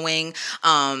whistleblowing,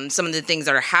 some of the things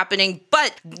that are happening.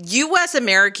 But U.S.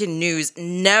 American news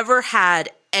never had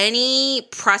any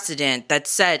precedent that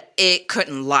said it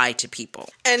couldn't lie to people.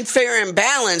 And fair and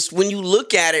balanced, when you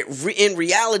look at it, in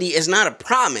reality, is not a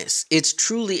promise. It's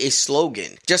truly a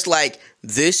slogan. Just like,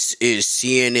 this is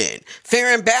CNN.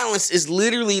 Fair and balanced is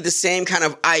literally the same kind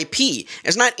of IP.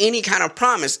 It's not any kind of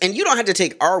promise. And you don't have to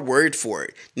take our word for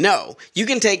it. No, you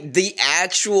can take the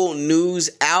actual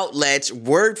news outlet's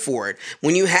word for it.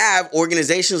 When you have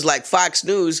organizations like Fox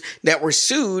News that were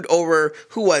sued over,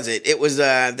 who was it? It was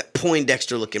the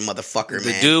Poindexter looking motherfucker,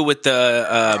 man. The dude with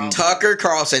the Tucker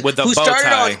Carlson, with the who bow started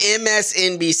tie. on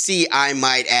MSNBC, I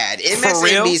might add. For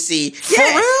real? MSNBC. For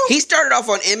real? He started off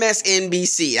on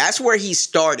MSNBC. That's where he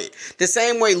started. The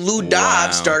same way Lou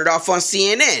Dobbs started off on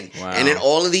CNN. Wow. And then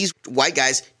all of these white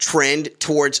guys trend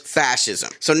towards fascism.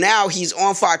 So now he's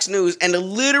on Fox News, and the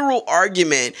literal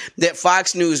argument that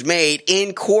Fox News made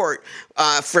in court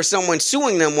for someone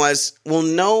suing them was, well,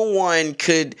 no one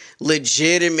could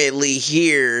legitimately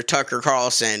hear Tucker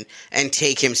Carlson and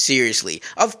take him seriously.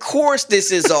 Of course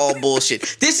this is all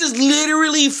bullshit. This is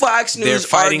literally Fox News. They're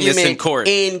fighting this in court.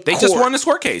 They just won this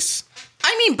court case.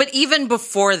 I mean, but even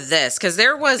before this, because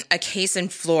there was a case in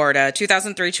Florida,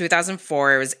 2003,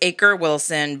 2004, it was Aker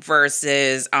Wilson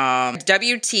versus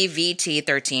WTVT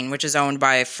 13, which is owned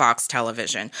by Fox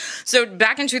Television. So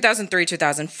back in 2003,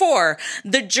 2004,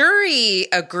 the jury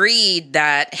agreed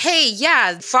that, hey,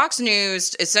 yeah, Fox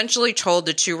News essentially told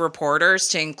the two reporters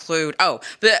to include,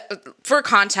 but for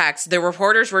context, the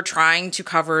reporters were trying to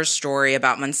cover a story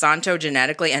about Monsanto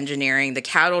genetically engineering the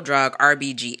cattle drug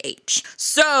RBGH.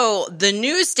 So the the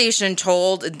news station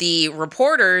told the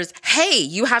reporters, hey,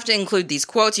 you have to include these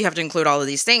quotes, you have to include all of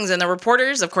these things. And the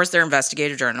reporters, of course, they're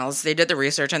investigative journalists. They did the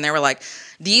research and they were like,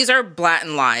 these are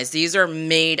blatant lies. These are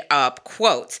made up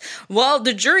quotes. Well,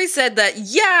 the jury said that,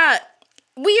 yeah,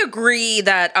 we agree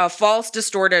that a false,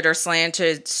 distorted, or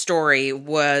slanted story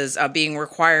was being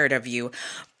required of you.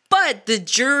 But the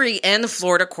jury and the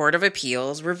Florida Court of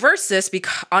Appeals reversed this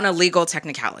on a legal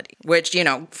technicality, which, you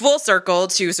know, full circle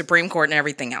to Supreme Court and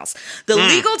everything else. The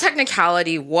legal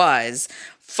technicality was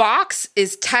Fox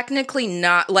is technically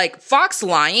not, like, Fox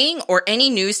lying or any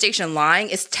news station lying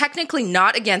is technically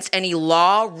not against any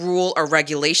law, rule, or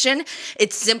regulation.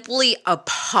 It's simply a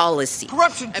policy.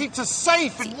 Corruption keeps us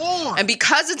safe and warm. And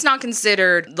because it's not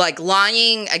considered, like,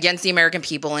 lying against the American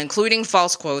people, including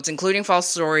false quotes, including false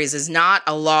stories, is not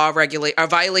a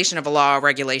violation of a law or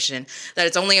regulation, that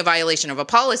it's only a violation of a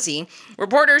policy,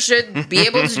 reporters should be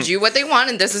able to do what they want.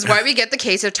 And this is why we get the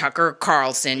case of Tucker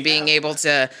Carlson being able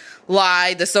to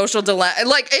lie, the social dilemma,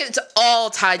 like, it's all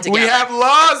tied together. We have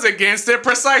laws against it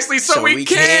precisely so we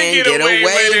can get away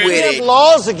with it. We have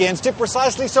laws against it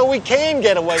precisely so we can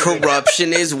get away with it.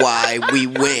 Corruption is why we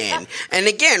win. And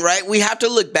again, right, we have to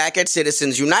look back at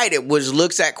Citizens United, which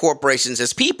looks at corporations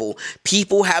as people.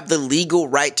 People have the legal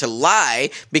right to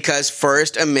lie because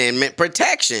First Amendment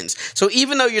protections. So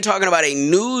even though you're talking about a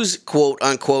news, quote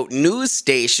unquote, news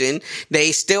station,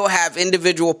 they still have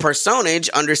individual personage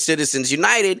under Citizens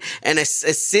United. And a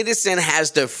citizen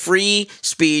has the free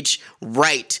speech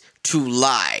right to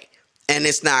lie. And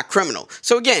it's not criminal.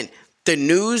 So again, the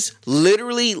news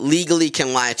literally, legally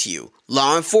can lie to you.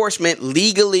 Law enforcement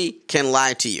legally can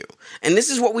lie to you. And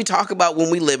this is what we talk about when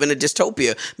we live in a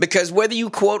dystopia. Because whether you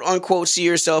quote unquote see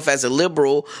yourself as a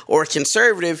liberal or a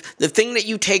conservative, the thing that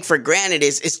you take for granted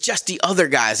is it's just the other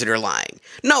guys that are lying.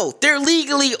 No, they're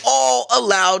legally all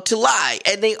allowed to lie.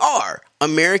 And they are.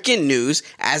 American news,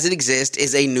 as it exists,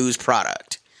 is a news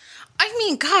product. I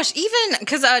mean, gosh, even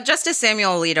because Justice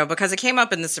Samuel Alito, because it came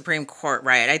up in the Supreme Court,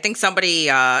 right? I think somebody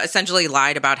essentially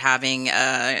lied about having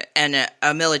a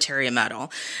military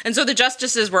medal. And so the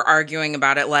justices were arguing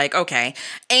about it like, okay.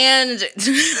 And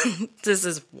this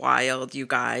is wild, you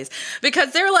guys,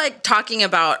 because they're like talking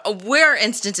about where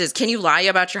instances, can you lie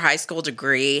about your high school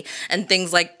degree and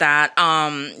things like that?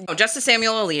 Justice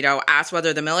Samuel Alito asked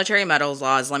whether the military medals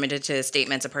law is limited to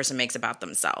statements a person makes about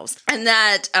themselves. And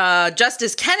that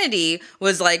Justice Kennedy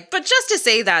was like, but just to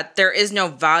say that there is no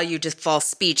value to false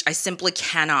speech, I simply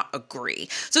cannot agree.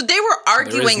 So they were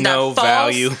arguing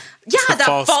that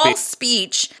false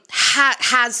speech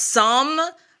has some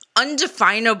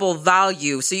undefinable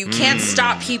value, so you can't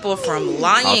stop people from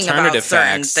lying about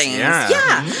certain things.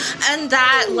 Yeah. And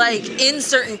that, like, in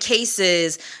certain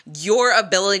cases, your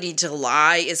ability to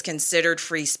lie is considered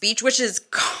free speech, which is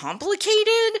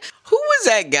complicated. Who was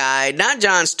that guy? Not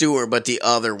Jon Stewart, but the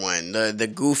other one,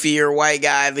 the goofier white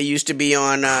guy that used to be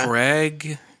on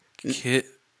Craig Kitt.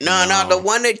 No, the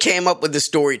one that came up with the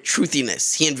story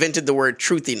Truthiness. He invented the word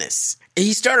truthiness.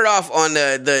 He started off on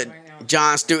the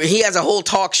Jon Stewart. He has a whole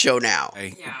talk show now.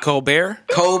 Colbert,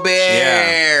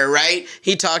 right?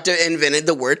 He invented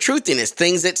the word truthiness.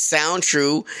 Things that sound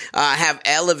true have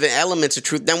elements of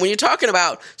truth. Then when you're talking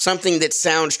about something that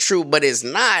sounds true but is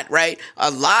not, right?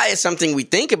 A lie is something we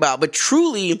think about, but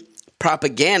truly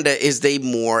propaganda is the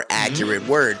more accurate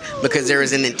word because there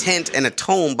is an intent and a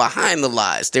tone behind the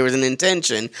lies. There is an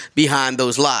intention behind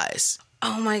those lies.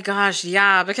 Oh my gosh,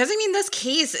 yeah, because I mean, this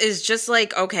case is just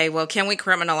like, okay, well, can we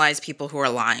criminalize people who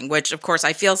are lying? Which, of course,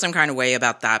 I feel some kind of way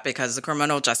about that because the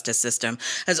criminal justice system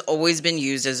has always been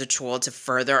used as a tool to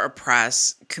further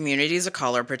oppress communities of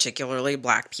color, particularly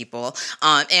Black people,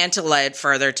 and to lead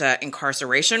further to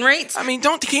incarceration rates. I mean,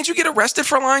 can't you get arrested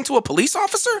for lying to a police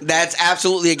officer? That's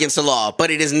absolutely against the law, but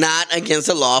it is not against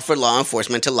the law for law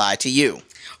enforcement to lie to you.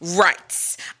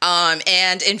 Right.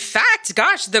 And in fact,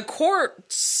 gosh, the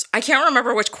courts, I can't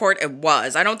remember which court it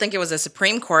was. I don't think it was a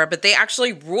Supreme Court, but they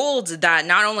actually ruled that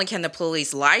not only can the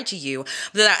police lie to you,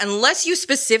 but that unless you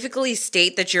specifically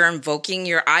state that you're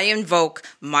I invoke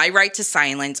my right to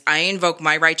silence, I invoke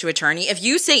my right to attorney. If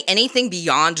you say anything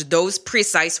beyond those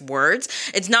precise words,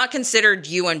 it's not considered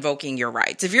you invoking your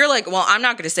rights. If you're like, well, I'm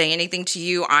not going to say anything to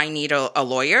you, I need a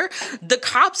lawyer, the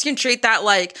cops can treat that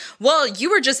like, well,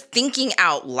 you were just thinking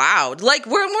out loud. Like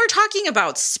when we're talking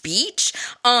about speech,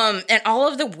 and all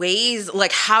of the ways,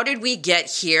 like how did we get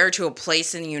here to a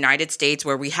place in the United States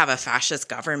where we have a fascist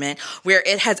government where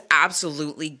it has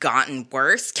absolutely gotten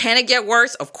worse? Can it get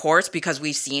worse? Of course, because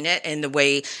we've seen it in the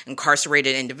way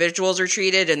incarcerated individuals are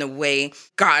treated, and the way,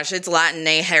 gosh, it's Latin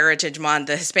Heritage Month,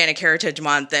 the Hispanic Heritage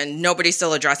Month, and nobody's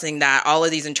still addressing that. All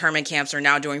of these internment camps are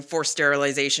now doing forced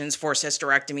sterilizations, forced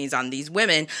hysterectomies on these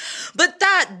women. But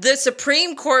that the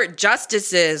Supreme Court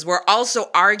justices were also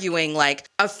arguing like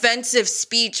offensive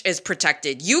speech is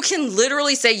protected. You can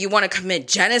literally say you want to commit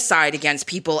genocide against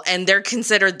people, and they're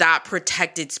considered that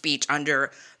protected speech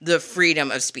under the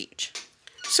freedom of speech.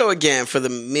 So again, for the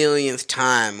millionth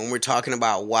time, when we're talking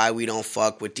about why we don't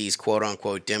fuck with these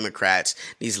quote-unquote Democrats,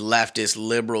 these leftist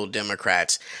liberal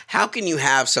Democrats, how can you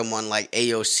have someone like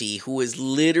AOC, who is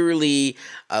literally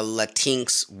a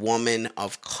Latinx woman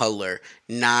of color,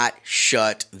 not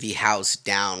shut the House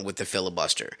down with the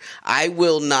filibuster? I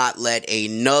will not let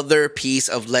another piece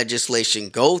of legislation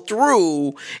go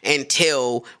through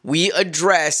until we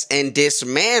address and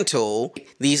dismantle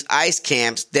these ICE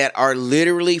camps that are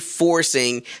literally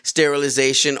forcing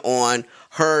sterilization on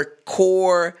her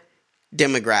core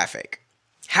demographic.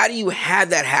 How do you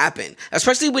have that happen?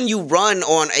 Especially when you run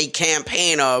on a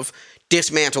campaign of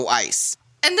dismantle ICE.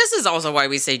 And this is also why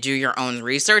we say do your own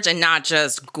research and not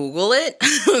just Google it.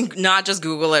 Not just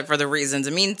Google it for the reasons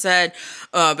Amin said,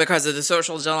 because of the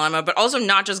social dilemma, but also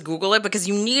not just Google it because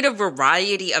you need a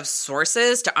variety of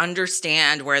sources to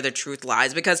understand where the truth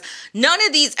lies. Because none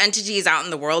of these entities out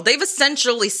in the world, they've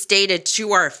essentially stated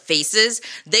to our faces,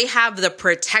 they have the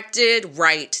protected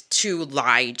right to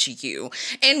lie to you.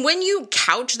 And when you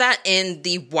couch that in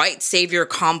the white savior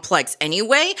complex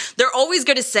anyway, they're always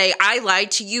going to say, I lied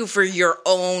to you for your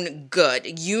own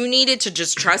good. You needed to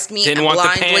just trust me and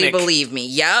blindly believe me.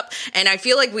 Yep. And I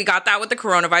feel like we got that with the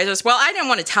coronavirus. Well, I didn't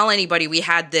want to tell anybody we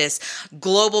had this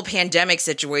global pandemic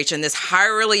situation, this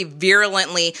highly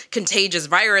virulently contagious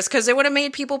virus, because it would have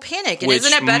made people panic. And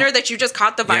isn't it better that you just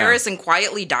caught the virus and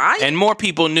quietly died? And more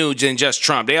people knew than just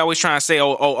Trump. They always try to say,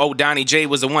 oh, Donnie J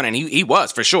was the one, and he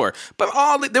was for sure. But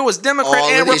there was Democrat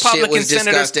and Republican senators. All of this shit was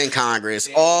discussed in Congress.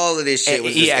 All of this shit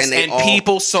was discussed. And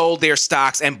people sold their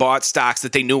stocks and bought stocks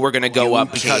that they knew were going to go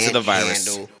up because of the virus.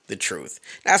 Handle the truth.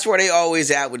 That's where they always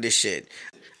at with this shit.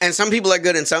 And some people are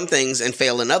good in some things and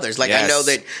fail in others. Like, yes. I know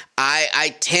that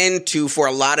I tend to, for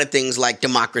a lot of things, like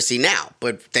Democracy Now!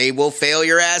 But they will fail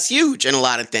your ass huge in a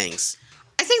lot of things.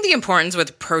 I think the importance with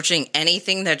approaching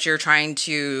anything that you're trying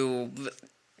to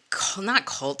not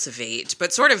cultivate,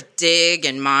 but sort of dig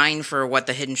and mine for what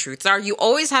the hidden truths are, you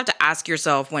always have to ask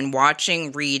yourself when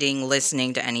watching, reading,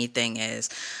 listening to anything is,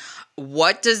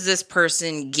 what does this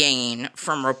person gain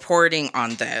from reporting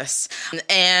on this?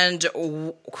 And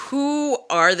who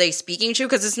are they speaking to?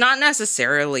 Because it's not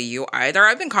necessarily you either.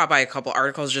 I've been caught by a couple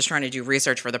articles just trying to do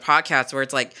research for the podcast where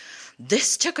it's like,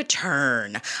 this took a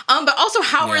turn. But also,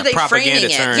 how are they framing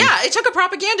it? Turn. Yeah, it took a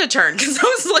propaganda turn because I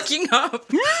was looking up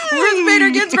Ruth Bader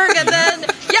Ginsburg, and then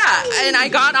and I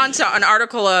got onto an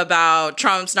article about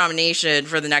Trump's nomination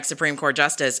for the next Supreme Court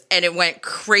justice, and it went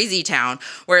crazy town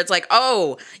where it's like,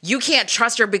 oh, you can't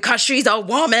trust her because she's a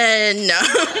woman.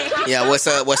 Yeah, what's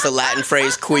the Latin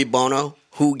phrase? Cui bono?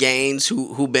 Who gains?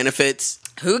 Who benefits?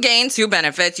 Who gains? Who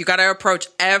benefits? You got to approach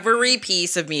every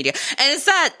piece of media, and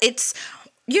it's.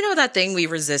 You know that thing we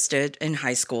resisted in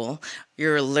high school?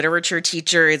 Your literature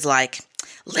teacher is like,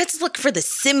 let's look for the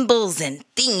symbols and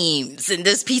themes in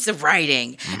this piece of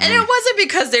writing. Mm-hmm. And it wasn't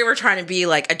because they were trying to be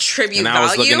like a tribute value. And I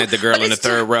was looking at the girl in the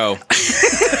third row.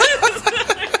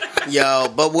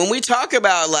 Yo, but when we talk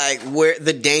about like where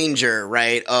the danger,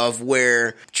 right, of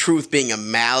where truth being a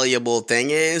malleable thing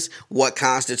is, what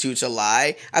constitutes a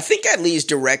lie, I think that leads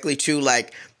directly to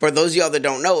like, for those of y'all that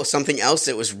don't know, something else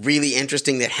that was really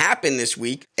interesting that happened this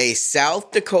week. A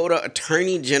South Dakota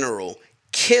attorney general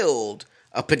killed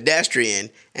a pedestrian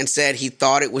and said he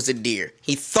thought it was a deer.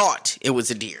 He thought it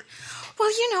was a deer. Well,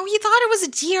 he thought it was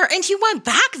a deer, and he went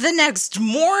back the next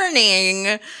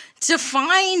morning to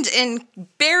find and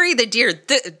bury the deer.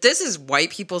 This is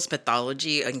white people's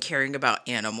pathology and caring about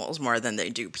animals more than they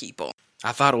do people.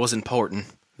 I thought it was important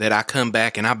that I come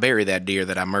back and I bury that deer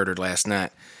that I murdered last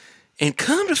night. And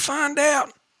come to find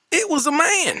out, it was a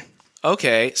man.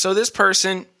 Okay, so this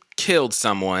person killed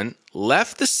someone,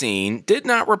 left the scene, did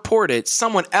not report it.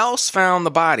 Someone else found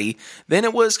the body. Then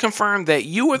it was confirmed that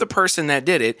you were the person that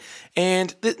did it.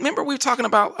 And remember we were talking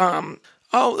about,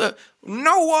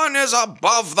 no one is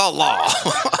above the law.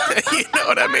 You know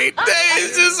what I mean? That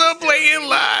is just a blatant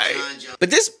lie.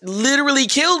 But this literally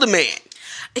killed a man.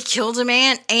 It killed a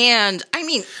man, and I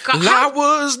mean, I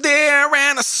was there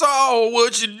and I saw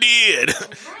what you did.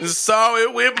 Saw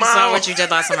it with my I saw what you did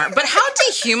last summer. But how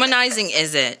dehumanizing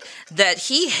is it that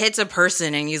he hits a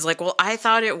person and he's like, well, I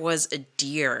thought it was a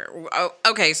deer. Oh,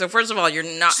 okay, so first of all, you're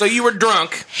not... So you were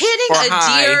drunk. Hitting a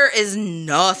high. deer is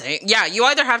nothing. Yeah, you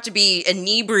either have to be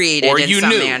inebriated or in you some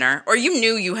knew. manner, or you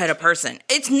knew you hit a person.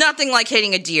 It's nothing like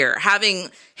hitting a deer. Having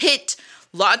hit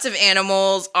lots of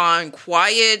animals on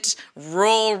quiet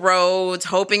rural roads,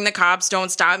 hoping the cops don't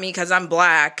stop me because I'm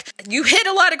black. You hit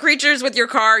a lot of creatures with your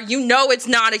car. You know it's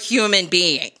not a human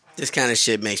being. This kind of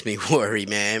shit makes me worry,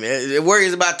 man. It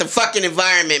worries about the fucking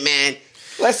environment, man.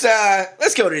 Let's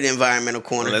go to the environmental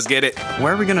corner. Let's get it.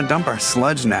 Where are we going to dump our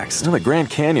sludge next? Well, the Grand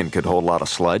Canyon could hold a lot of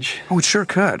sludge. Oh, it sure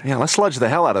could. Yeah, let's sludge the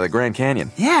hell out of the Grand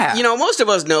Canyon. Yeah. You know, most of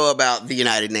us know about the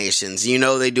United Nations. You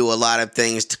know, they do a lot of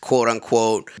things to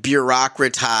quote-unquote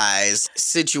bureaucratize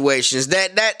situations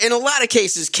that in a lot of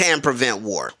cases can prevent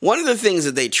war. One of the things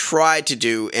that they try to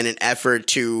do in an effort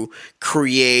to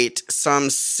create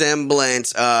some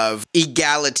semblance of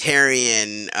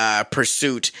egalitarian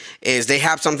pursuit is they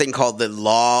have something called the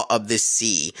Law of the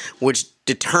Sea, which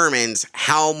determines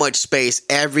how much space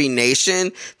every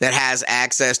nation that has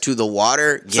access to the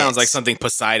water gets. Sounds like something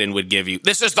Poseidon would give you.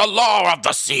 This is the law of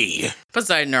the sea.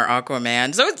 Poseidon or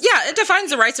Aquaman. So, yeah, it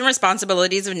defines the rights and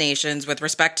responsibilities of nations with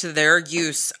respect to their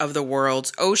use of the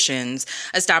world's oceans,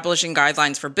 establishing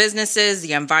guidelines for businesses,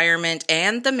 the environment,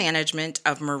 and the management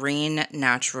of marine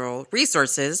natural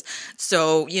resources.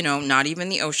 So, you know, not even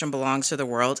the ocean belongs to the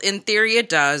world. In theory, it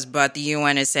does, but the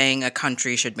UN is saying a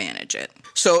country should manage it.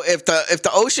 So if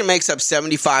the ocean makes up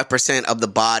 75% of the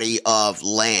body of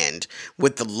land,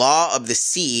 with the law of the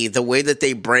sea, the way that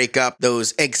they break up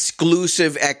those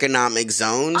exclusive economic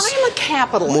zones, I'm a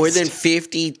capitalist. more than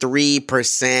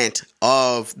 53%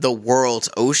 of the world's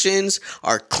oceans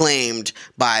are claimed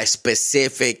by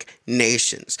specific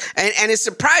nations. And it's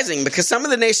surprising because some of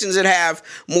the nations that have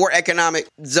more economic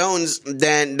zones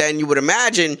than you would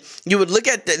imagine, you would look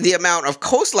at the amount of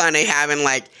coastline they have and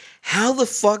like, how the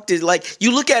fuck did, like,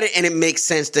 you look at it and it makes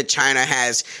sense that China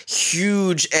has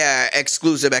huge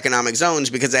exclusive economic zones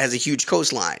because it has a huge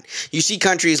coastline. You see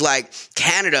countries like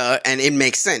Canada and it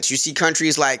makes sense. You see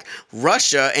countries like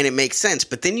Russia and it makes sense.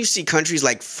 But then you see countries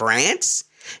like France,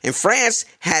 and France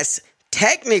has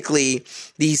technically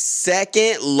the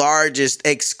second largest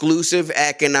exclusive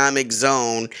economic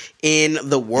zone in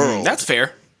the world. That's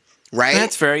fair. Right?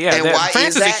 That's fair, yeah. And why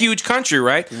France is a huge country,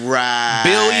 right? Right.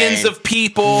 Billions of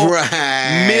people.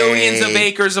 Right. Millions of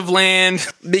acres of land.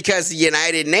 Because the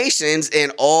United Nations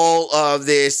and all of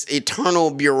this eternal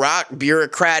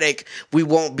bureaucratic, we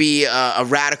won't be a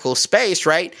radical space,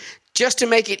 right? Just to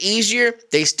make it easier,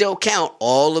 they still count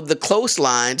all of the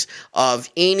coastlines of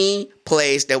any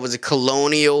place that was a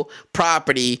colonial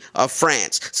property of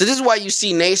France. So this is why you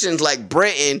see nations like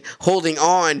Britain holding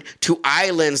on to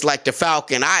islands like the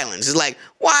Falkland Islands. It's like,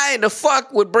 why the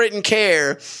fuck would Britain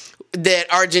care that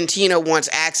Argentina wants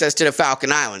access to the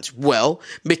Falkland Islands? Well,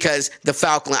 because the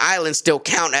Falkland Islands still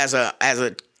count as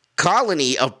a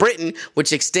colony of Britain,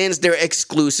 which extends their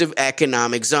exclusive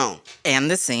economic zone. And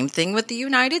the same thing with the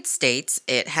United States.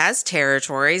 It has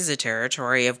territories, the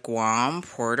territory of Guam,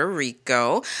 Puerto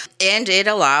Rico, and it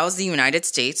allows the United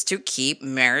States to keep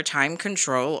maritime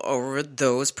control over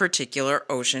those particular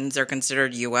oceans. They're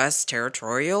considered U.S.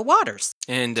 territorial waters.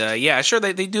 And yeah, sure,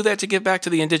 they do that to give back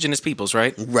to the indigenous peoples,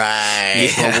 right?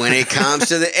 Right. Yeah. But when it comes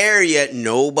to the area,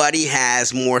 nobody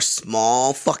has more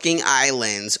small fucking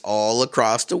islands all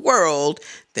across the world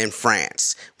than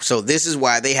France. So this is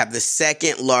why they have the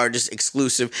second largest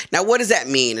exclusive. Now, what does that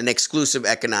mean, an exclusive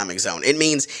economic zone? It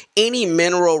means any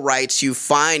mineral rights you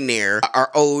find there are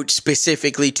owed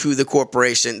specifically to the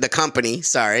corporation, the company,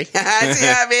 sorry. See how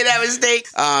I made that mistake?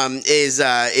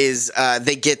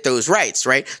 They get those rights,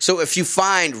 right? So if you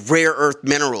find rare earth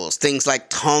minerals, things like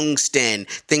tungsten,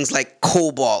 things like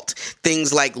cobalt,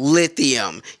 things like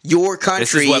lithium, your country...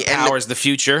 This is what powers the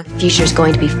future. Future's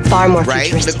going to be far more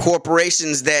futuristic. The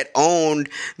corporations that own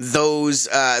those,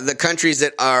 the countries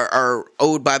that are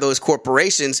owed by those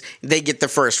corporations, they get the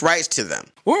first rights to them.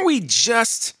 Weren't we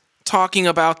just talking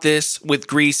about this with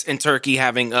Greece and Turkey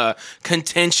having a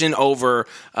contention over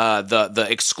the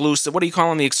exclusive, what do you call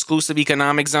them, the exclusive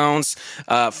economic zones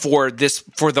for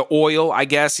the oil, I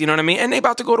guess, you know what I mean? And they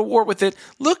about to go to war with it.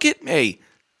 Look at, hey,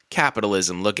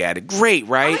 capitalism look at it. Great,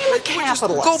 right? I'm a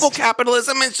capitalist. Global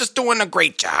capitalism is just doing a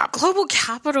great job. Global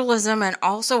capitalism and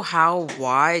also how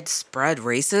widespread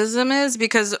racism is,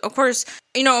 because of course,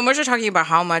 you know, we're talking about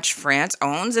how much France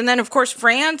owns, and then of course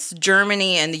France,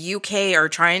 Germany, and the UK are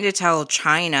trying to tell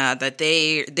China that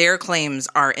their claims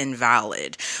are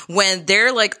invalid when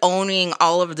they're like owning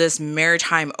all of this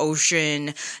maritime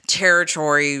ocean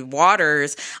territory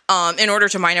waters in order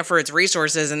to mine it for its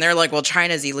resources, and they're like, well,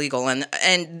 China's illegal, and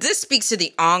this speaks to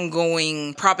the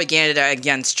ongoing propaganda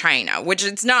against China, which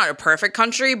it's not a perfect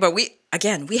country, but we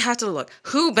have to look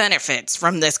who benefits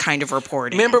from this kind of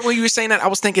reporting. Remember when you were saying that? I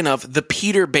was thinking of the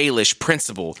Peter Baelish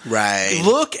principle. Right.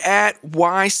 Look at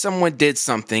why someone did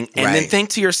something and then Right. think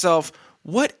to yourself,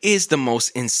 what is the most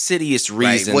insidious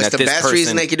reason What's that the this best person...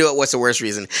 reason they can do it? What's the worst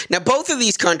reason? Now, both of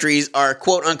these countries are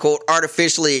quote unquote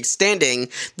artificially extending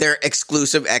their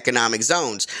exclusive economic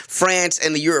zones. France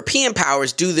and the European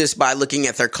powers do this by looking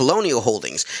at their colonial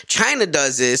holdings. China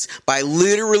does this by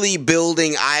literally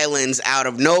building islands out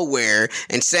of nowhere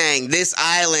and saying this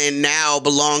island now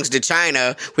belongs to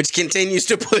China, which continues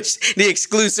to push the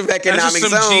exclusive economic That's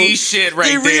just some zone. G shit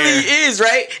right it there. It really is,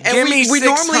 right? And Give me we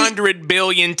normally 600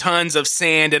 billion tons of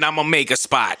sand and I'm going to make a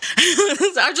spot.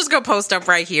 I'm just gonna post up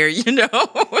right here, you know.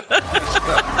 But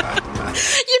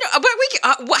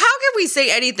how can we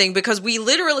say anything, because we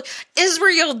literally,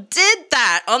 Israel did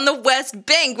that on the West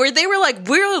Bank, where they were like,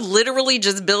 we'll literally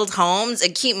just build homes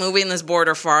and keep moving this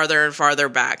border farther and farther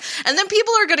back, and then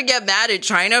people are gonna get mad at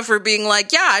China for being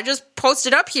like, yeah, I just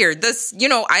posted up here, this, you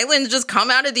know, islands just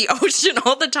come out of the ocean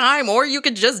all the time, or you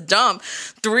could just dump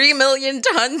 3 million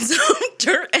tons of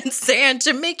dirt and sand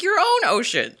to make your own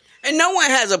ocean. And no one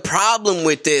has a problem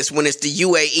with this when it's the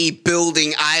UAE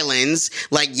building islands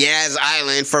like Yaz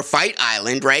Island for Fight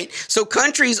Island, right? So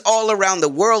countries all around the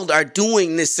world are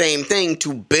doing the same thing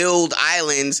to build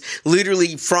islands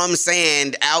literally from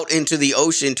sand out into the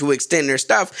ocean to extend their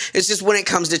stuff. It's just when it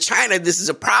comes to China, this is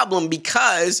a problem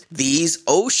because these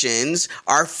oceans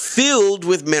are filled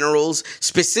with minerals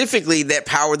specifically that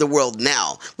power the world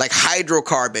now, like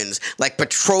hydrocarbons, like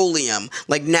petroleum,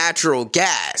 like natural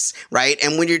gas, right?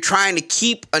 And when you're trying to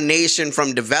keep a nation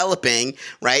from developing,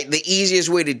 right, the easiest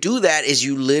way to do that is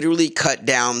you literally cut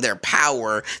down their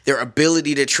power, their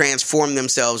ability to transform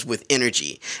themselves with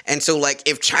energy. And so, like,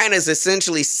 if China's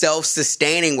essentially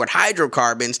self-sustaining with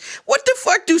hydrocarbons, what the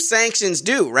fuck do sanctions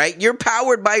do, right? You're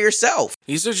powered by yourself.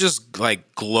 These are just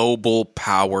like global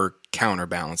power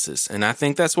counterbalances. And I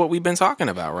think that's what we've been talking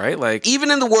about, right? Like, even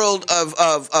in the world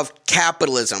of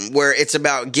capitalism, where it's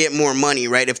about get more money,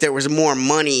 right? If there was more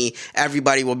money,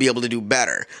 everybody will be able to do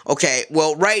better. Okay,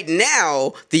 well, right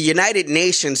now, the United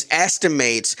Nations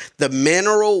estimates the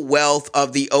mineral wealth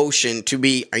of the ocean to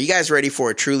be, are you guys ready for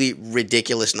a truly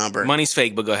ridiculous number? money's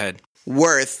fake, but go ahead.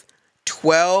 Worth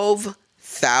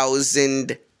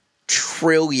 12,000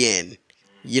 trillion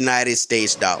United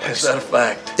States dollars. Is that a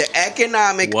fact? The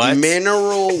economic What?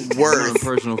 mineral worth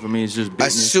Personal for me, it's just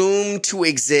business. assumed to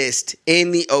exist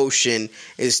in the ocean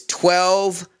is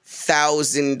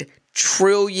 12,000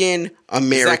 trillion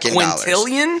American Is that dollars.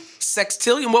 quintillion?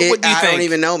 Sextillion? What do you think? I don't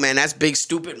even know, man. That's big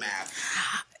stupid math.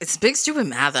 It's big stupid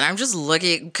math, and I'm just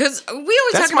looking, because we always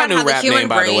That's talk my about new how the rap human name,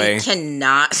 by the brain way.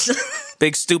 cannot.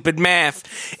 Big stupid math.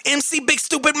 MC Big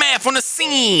Stupid Math on the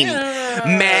scene.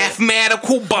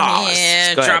 Mathematical boss.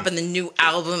 Yeah, Go ahead. dropping the new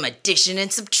album, Addition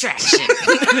and Subtraction.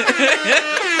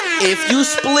 If you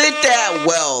split that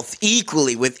wealth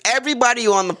equally with everybody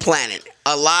on the planet,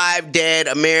 alive, dead,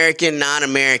 American,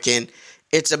 non-American,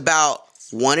 it's about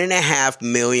 $1.5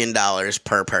 million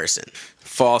per person.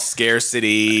 False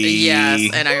scarcity. Yes,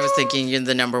 and I was thinking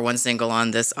the number one single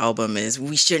on this album is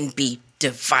 "We Shouldn't Be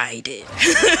Divided."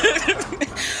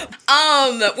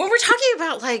 When we're talking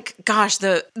about, like, gosh,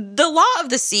 the law of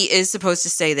the sea is supposed to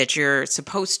say that you're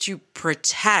supposed to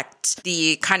protect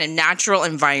the kind of natural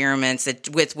environments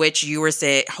with which you were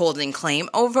holding claim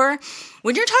over.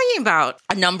 When you're talking about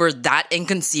a number that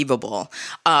inconceivable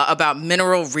about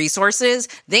mineral resources,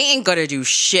 they ain't gonna do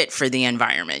shit for the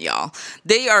environment, y'all.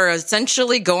 They are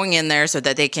essentially going in there so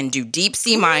that they can do deep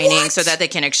sea mining, so that they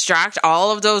can extract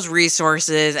all of those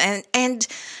resources, and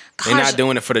gosh, They're not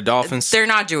doing it for the dolphins. they're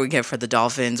not doing it for the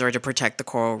dolphins or to protect the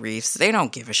coral reefs. They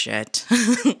don't give a shit.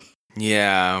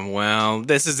 Yeah, well,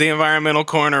 this is the environmental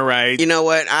corner, right? You know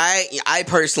what? I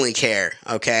personally care,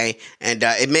 okay? And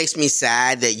it makes me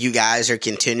sad that you guys are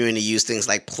continuing to use things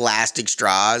like plastic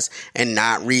straws and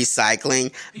not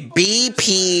recycling.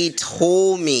 BP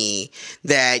told me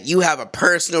that you have a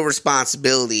personal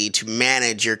responsibility to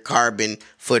manage your carbon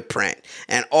footprint.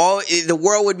 And the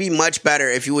world would be much better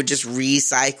if you would just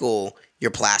recycle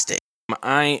your plastic.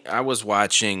 I was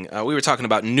watching, we were talking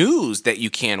about news that you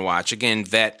can watch. Again,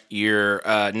 vet your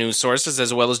news sources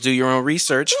as well as do your own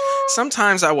research.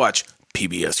 Sometimes I watch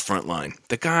PBS Frontline.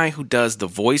 The guy who does the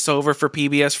voiceover for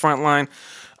PBS Frontline,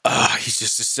 he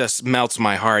just melts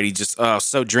my heart. He just,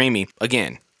 so dreamy.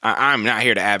 Again, I'm not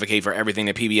here to advocate for everything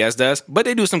that PBS does, but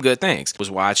they do some good things. I was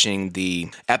watching the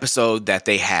episode that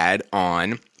they had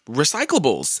on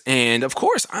recyclables. And of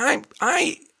course,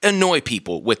 I annoy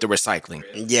people with the recycling.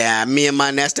 Yeah, me and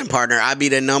my nesting partner, I be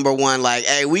the number one, like,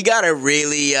 hey, we gotta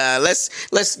really, let's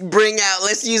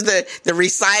use the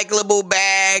recyclable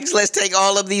bags. Let's take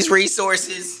all of these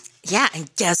resources. Yeah, and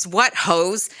guess what,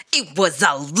 hoes? It was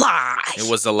a lie. It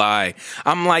was a lie.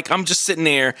 I'm just sitting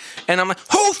there, and I'm like,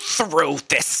 who threw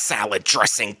this salad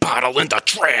dressing bottle in the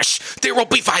trash? There will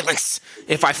be violence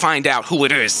if I find out who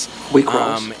it is. We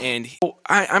cross. And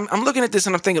I'm looking at this,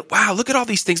 and I'm thinking, wow, look at all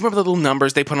these things. Remember the little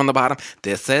numbers they put on the bottom?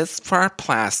 This is for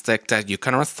plastic that you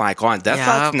can recycle, and this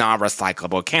is not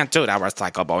recyclable. Can't do that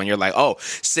recyclable. And you're like, oh,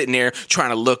 sitting there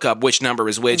trying to look up which number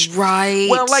is which. Right.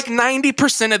 Well, like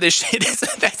 90% of this shit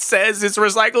that says it's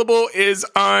recyclable is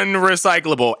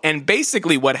unrecyclable. And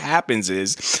basically what happens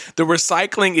is the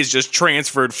recycling is just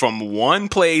transferred from one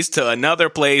place to another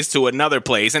place to another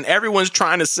place. And everyone's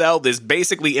trying to sell this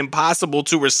basically impossible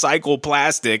to recycle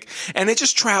plastic. And it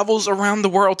just travels around the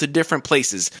world to different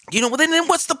places. You know, well, then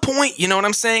what's the point? You know what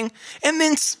I'm saying? And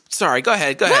then, sorry, go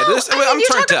ahead. Well, I'm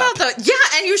turned up.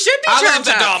 And you should be I turned love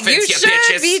the up. Dolphins, You you should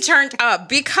bitches. be turned up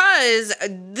because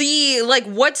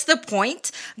what's the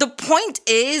point? The point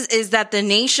is that the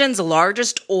nation's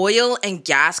largest oil and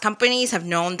gas companies have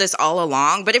known this all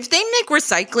along. But if they make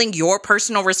recycling your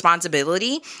personal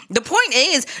responsibility, the point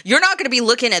is you're not going to be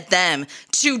looking at them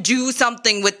to do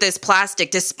something with this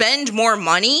plastic, to spend more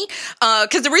money.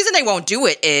 Because the reason they won't do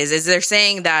it is they're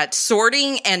saying that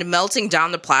sorting and melting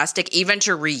down the plastic, even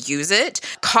to reuse it,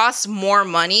 costs more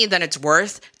money than it's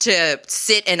worth to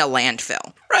sit in a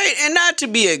landfill. Right, and not to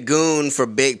be a goon for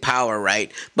big power,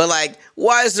 right? But like,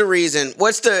 why is the reason,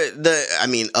 what's other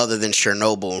than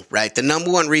Chernobyl, right? The number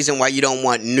one reason why you don't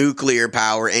want nuclear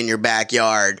power in your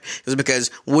backyard is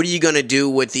because what are you going to do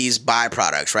with these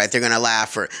byproducts, right? They're going to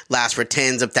last for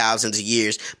tens of thousands of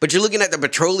years. But you're looking at the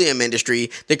petroleum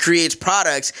industry that creates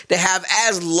products that have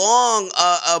as long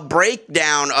a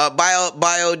breakdown, a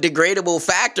biodegradable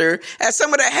factor as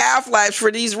some of the half-lives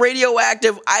for these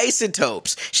radioactive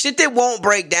isotopes. Shit that won't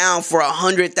break down for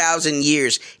 100,000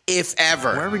 years, if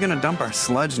ever. Where are we going to dump our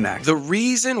sludge next? The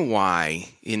reason why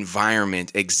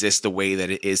environment exists the way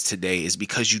that it is today is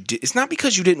because it's not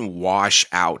because you didn't wash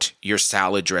out your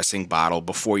salad dressing bottle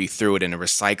before you threw it into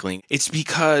recycling. It's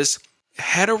because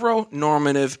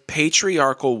heteronormative,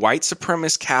 patriarchal, white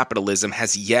supremacist capitalism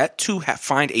has yet to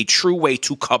find a true way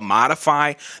to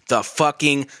commodify the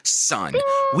fucking sun.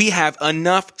 We have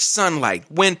enough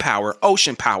sunlight, wind power,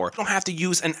 ocean power. We don't have to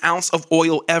use an ounce of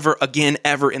oil ever again,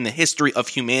 ever in the history of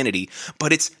humanity,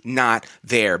 but it's not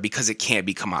there because it can't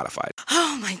be commodified.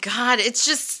 Oh my God, it's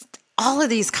just all of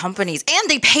these companies, and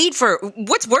they paid for,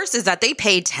 what's worse is that they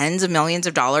paid tens of millions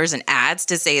of dollars in ads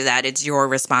to say that it's your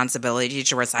responsibility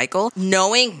to recycle,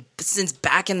 knowing since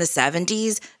back in the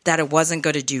 70s that it wasn't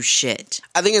going to do shit.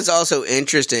 I think it's also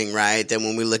interesting, right, that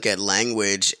when we look at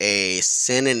language, a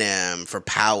synonym for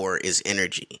power is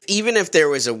energy. Even if there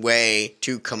was a way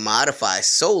to commodify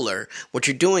solar, what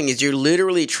you're doing is you're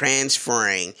literally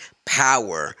transferring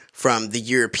power from the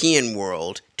European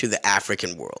world to the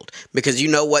African world. Because you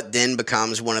know what then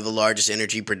becomes one of the largest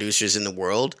energy producers in the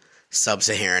world?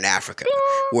 Sub-Saharan Africa,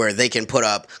 where they can put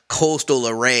up coastal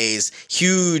arrays,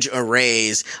 huge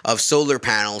arrays of solar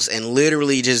panels and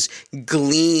literally just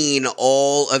glean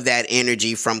all of that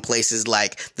energy from places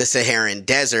like the Saharan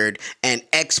desert and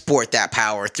export that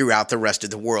power throughout the rest of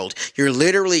the world. You're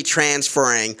literally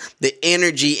transferring the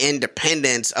energy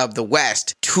independence of the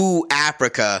West to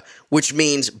Africa, which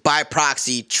means by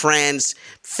proxy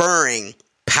transferring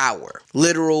power,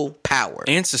 literal power.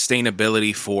 And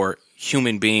sustainability for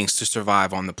human beings to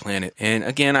survive on the planet. And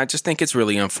again, I just think it's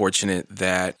really unfortunate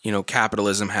that,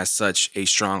 capitalism has such a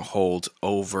strong hold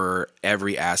over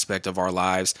every aspect of our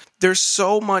lives. There's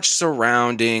so much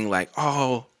surrounding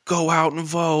go out and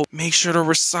vote, make sure to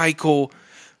recycle.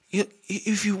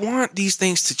 If you want these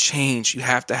things to change, you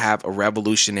have to have a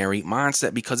revolutionary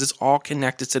mindset because it's all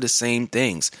connected to the same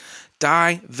things.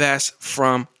 Divest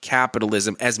from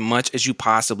capitalism as much as you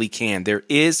possibly can. There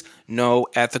is no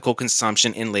ethical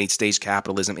consumption in late-stage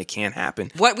capitalism. It can't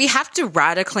happen. What we have to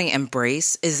radically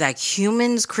embrace is that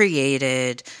humans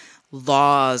created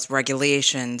laws,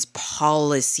 regulations,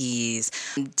 policies,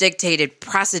 dictated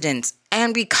precedents,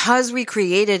 and because we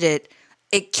created it,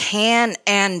 it can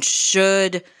and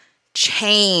should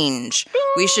change.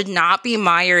 We should not be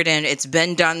mired in it's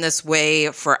been done this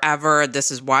way forever.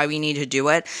 This is why we need to do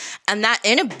it. And that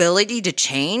inability to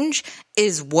change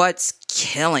is what's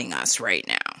killing us right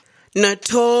now.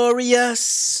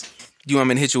 Notorious. Do you want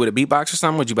me to hit you with a beatbox or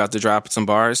something? Would you about to drop some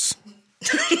bars?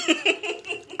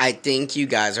 I think you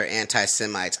guys are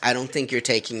anti-Semites. I don't think you're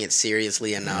taking it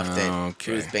seriously enough that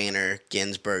Ruth Bader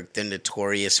Ginsburg, the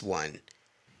notorious one,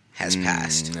 has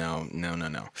passed. No.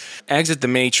 Exit the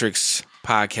Matrix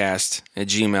podcast at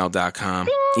gmail.com.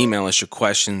 Email us your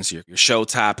questions, your show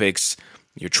topics,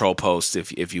 your troll posts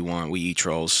if you want. We eat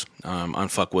trolls.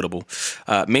 Unfuckwittable.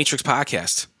 Matrix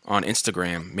Podcast on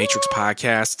Instagram. Matrix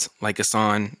Podcast. Like us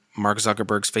on Mark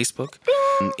Zuckerberg's Facebook.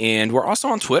 And we're also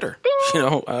on Twitter.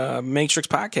 Matrix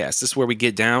Podcast. This is where we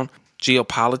get down.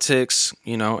 Geopolitics,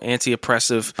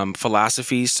 anti-oppressive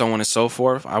philosophies, so on and so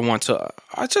forth. I don't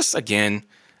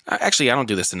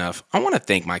do this enough. I want to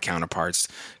thank my counterparts,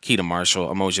 Keita Marshall,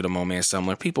 Emoji the Mo Man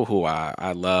Sumler, people who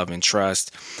I love and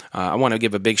trust. I want to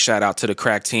give a big shout out to the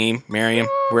crack team, Miriam,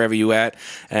 wherever you at,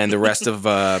 and the rest of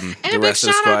the rest of the squad. And a big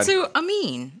shout out to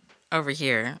Amin over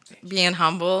here, being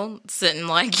humble, sitting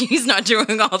like he's not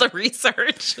doing all the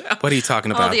research. What are you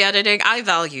talking about? All the editing. I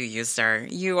value you, sir.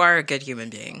 You are a good human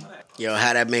being. Yo,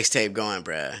 how that mixtape going,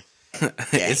 bruh?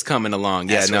 It's coming along.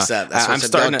 That's what's up. I'm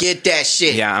starting to get that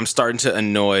shit. Yeah, I'm starting to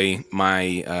annoy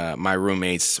my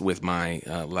roommates with my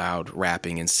loud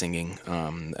rapping and singing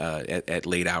at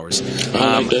late hours.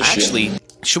 Actually,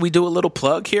 should we do a little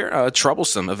plug here?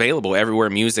 Troublesome, available everywhere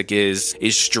music is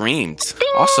streamed.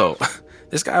 Also,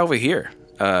 this guy over here,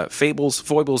 Fables,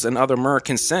 Foibles, and Other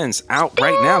American Sins, out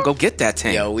right now. Go get that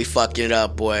thing. Yo, we fucking it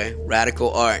up, boy.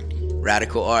 Radical art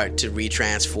to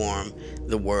retransform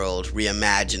the world,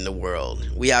 reimagine the world.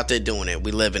 We out there doing it.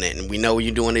 We living it, and we know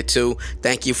you're doing it too.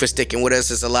 Thank you for sticking with us.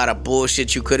 There's a lot of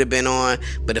bullshit you could have been on,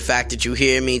 but the fact that you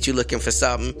here means you're looking for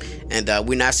something. And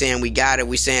we're not saying we got it.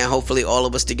 We're saying hopefully all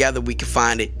of us together, we can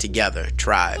find it together.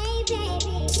 Tribe.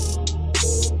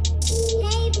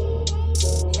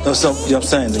 No, so, you know what I'm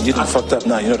saying? That you done fucked up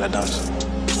now. You know that, don't you?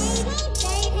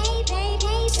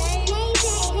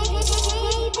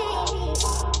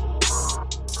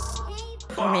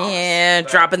 Man,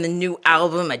 dropping the new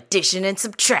album, Addition and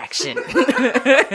Subtraction.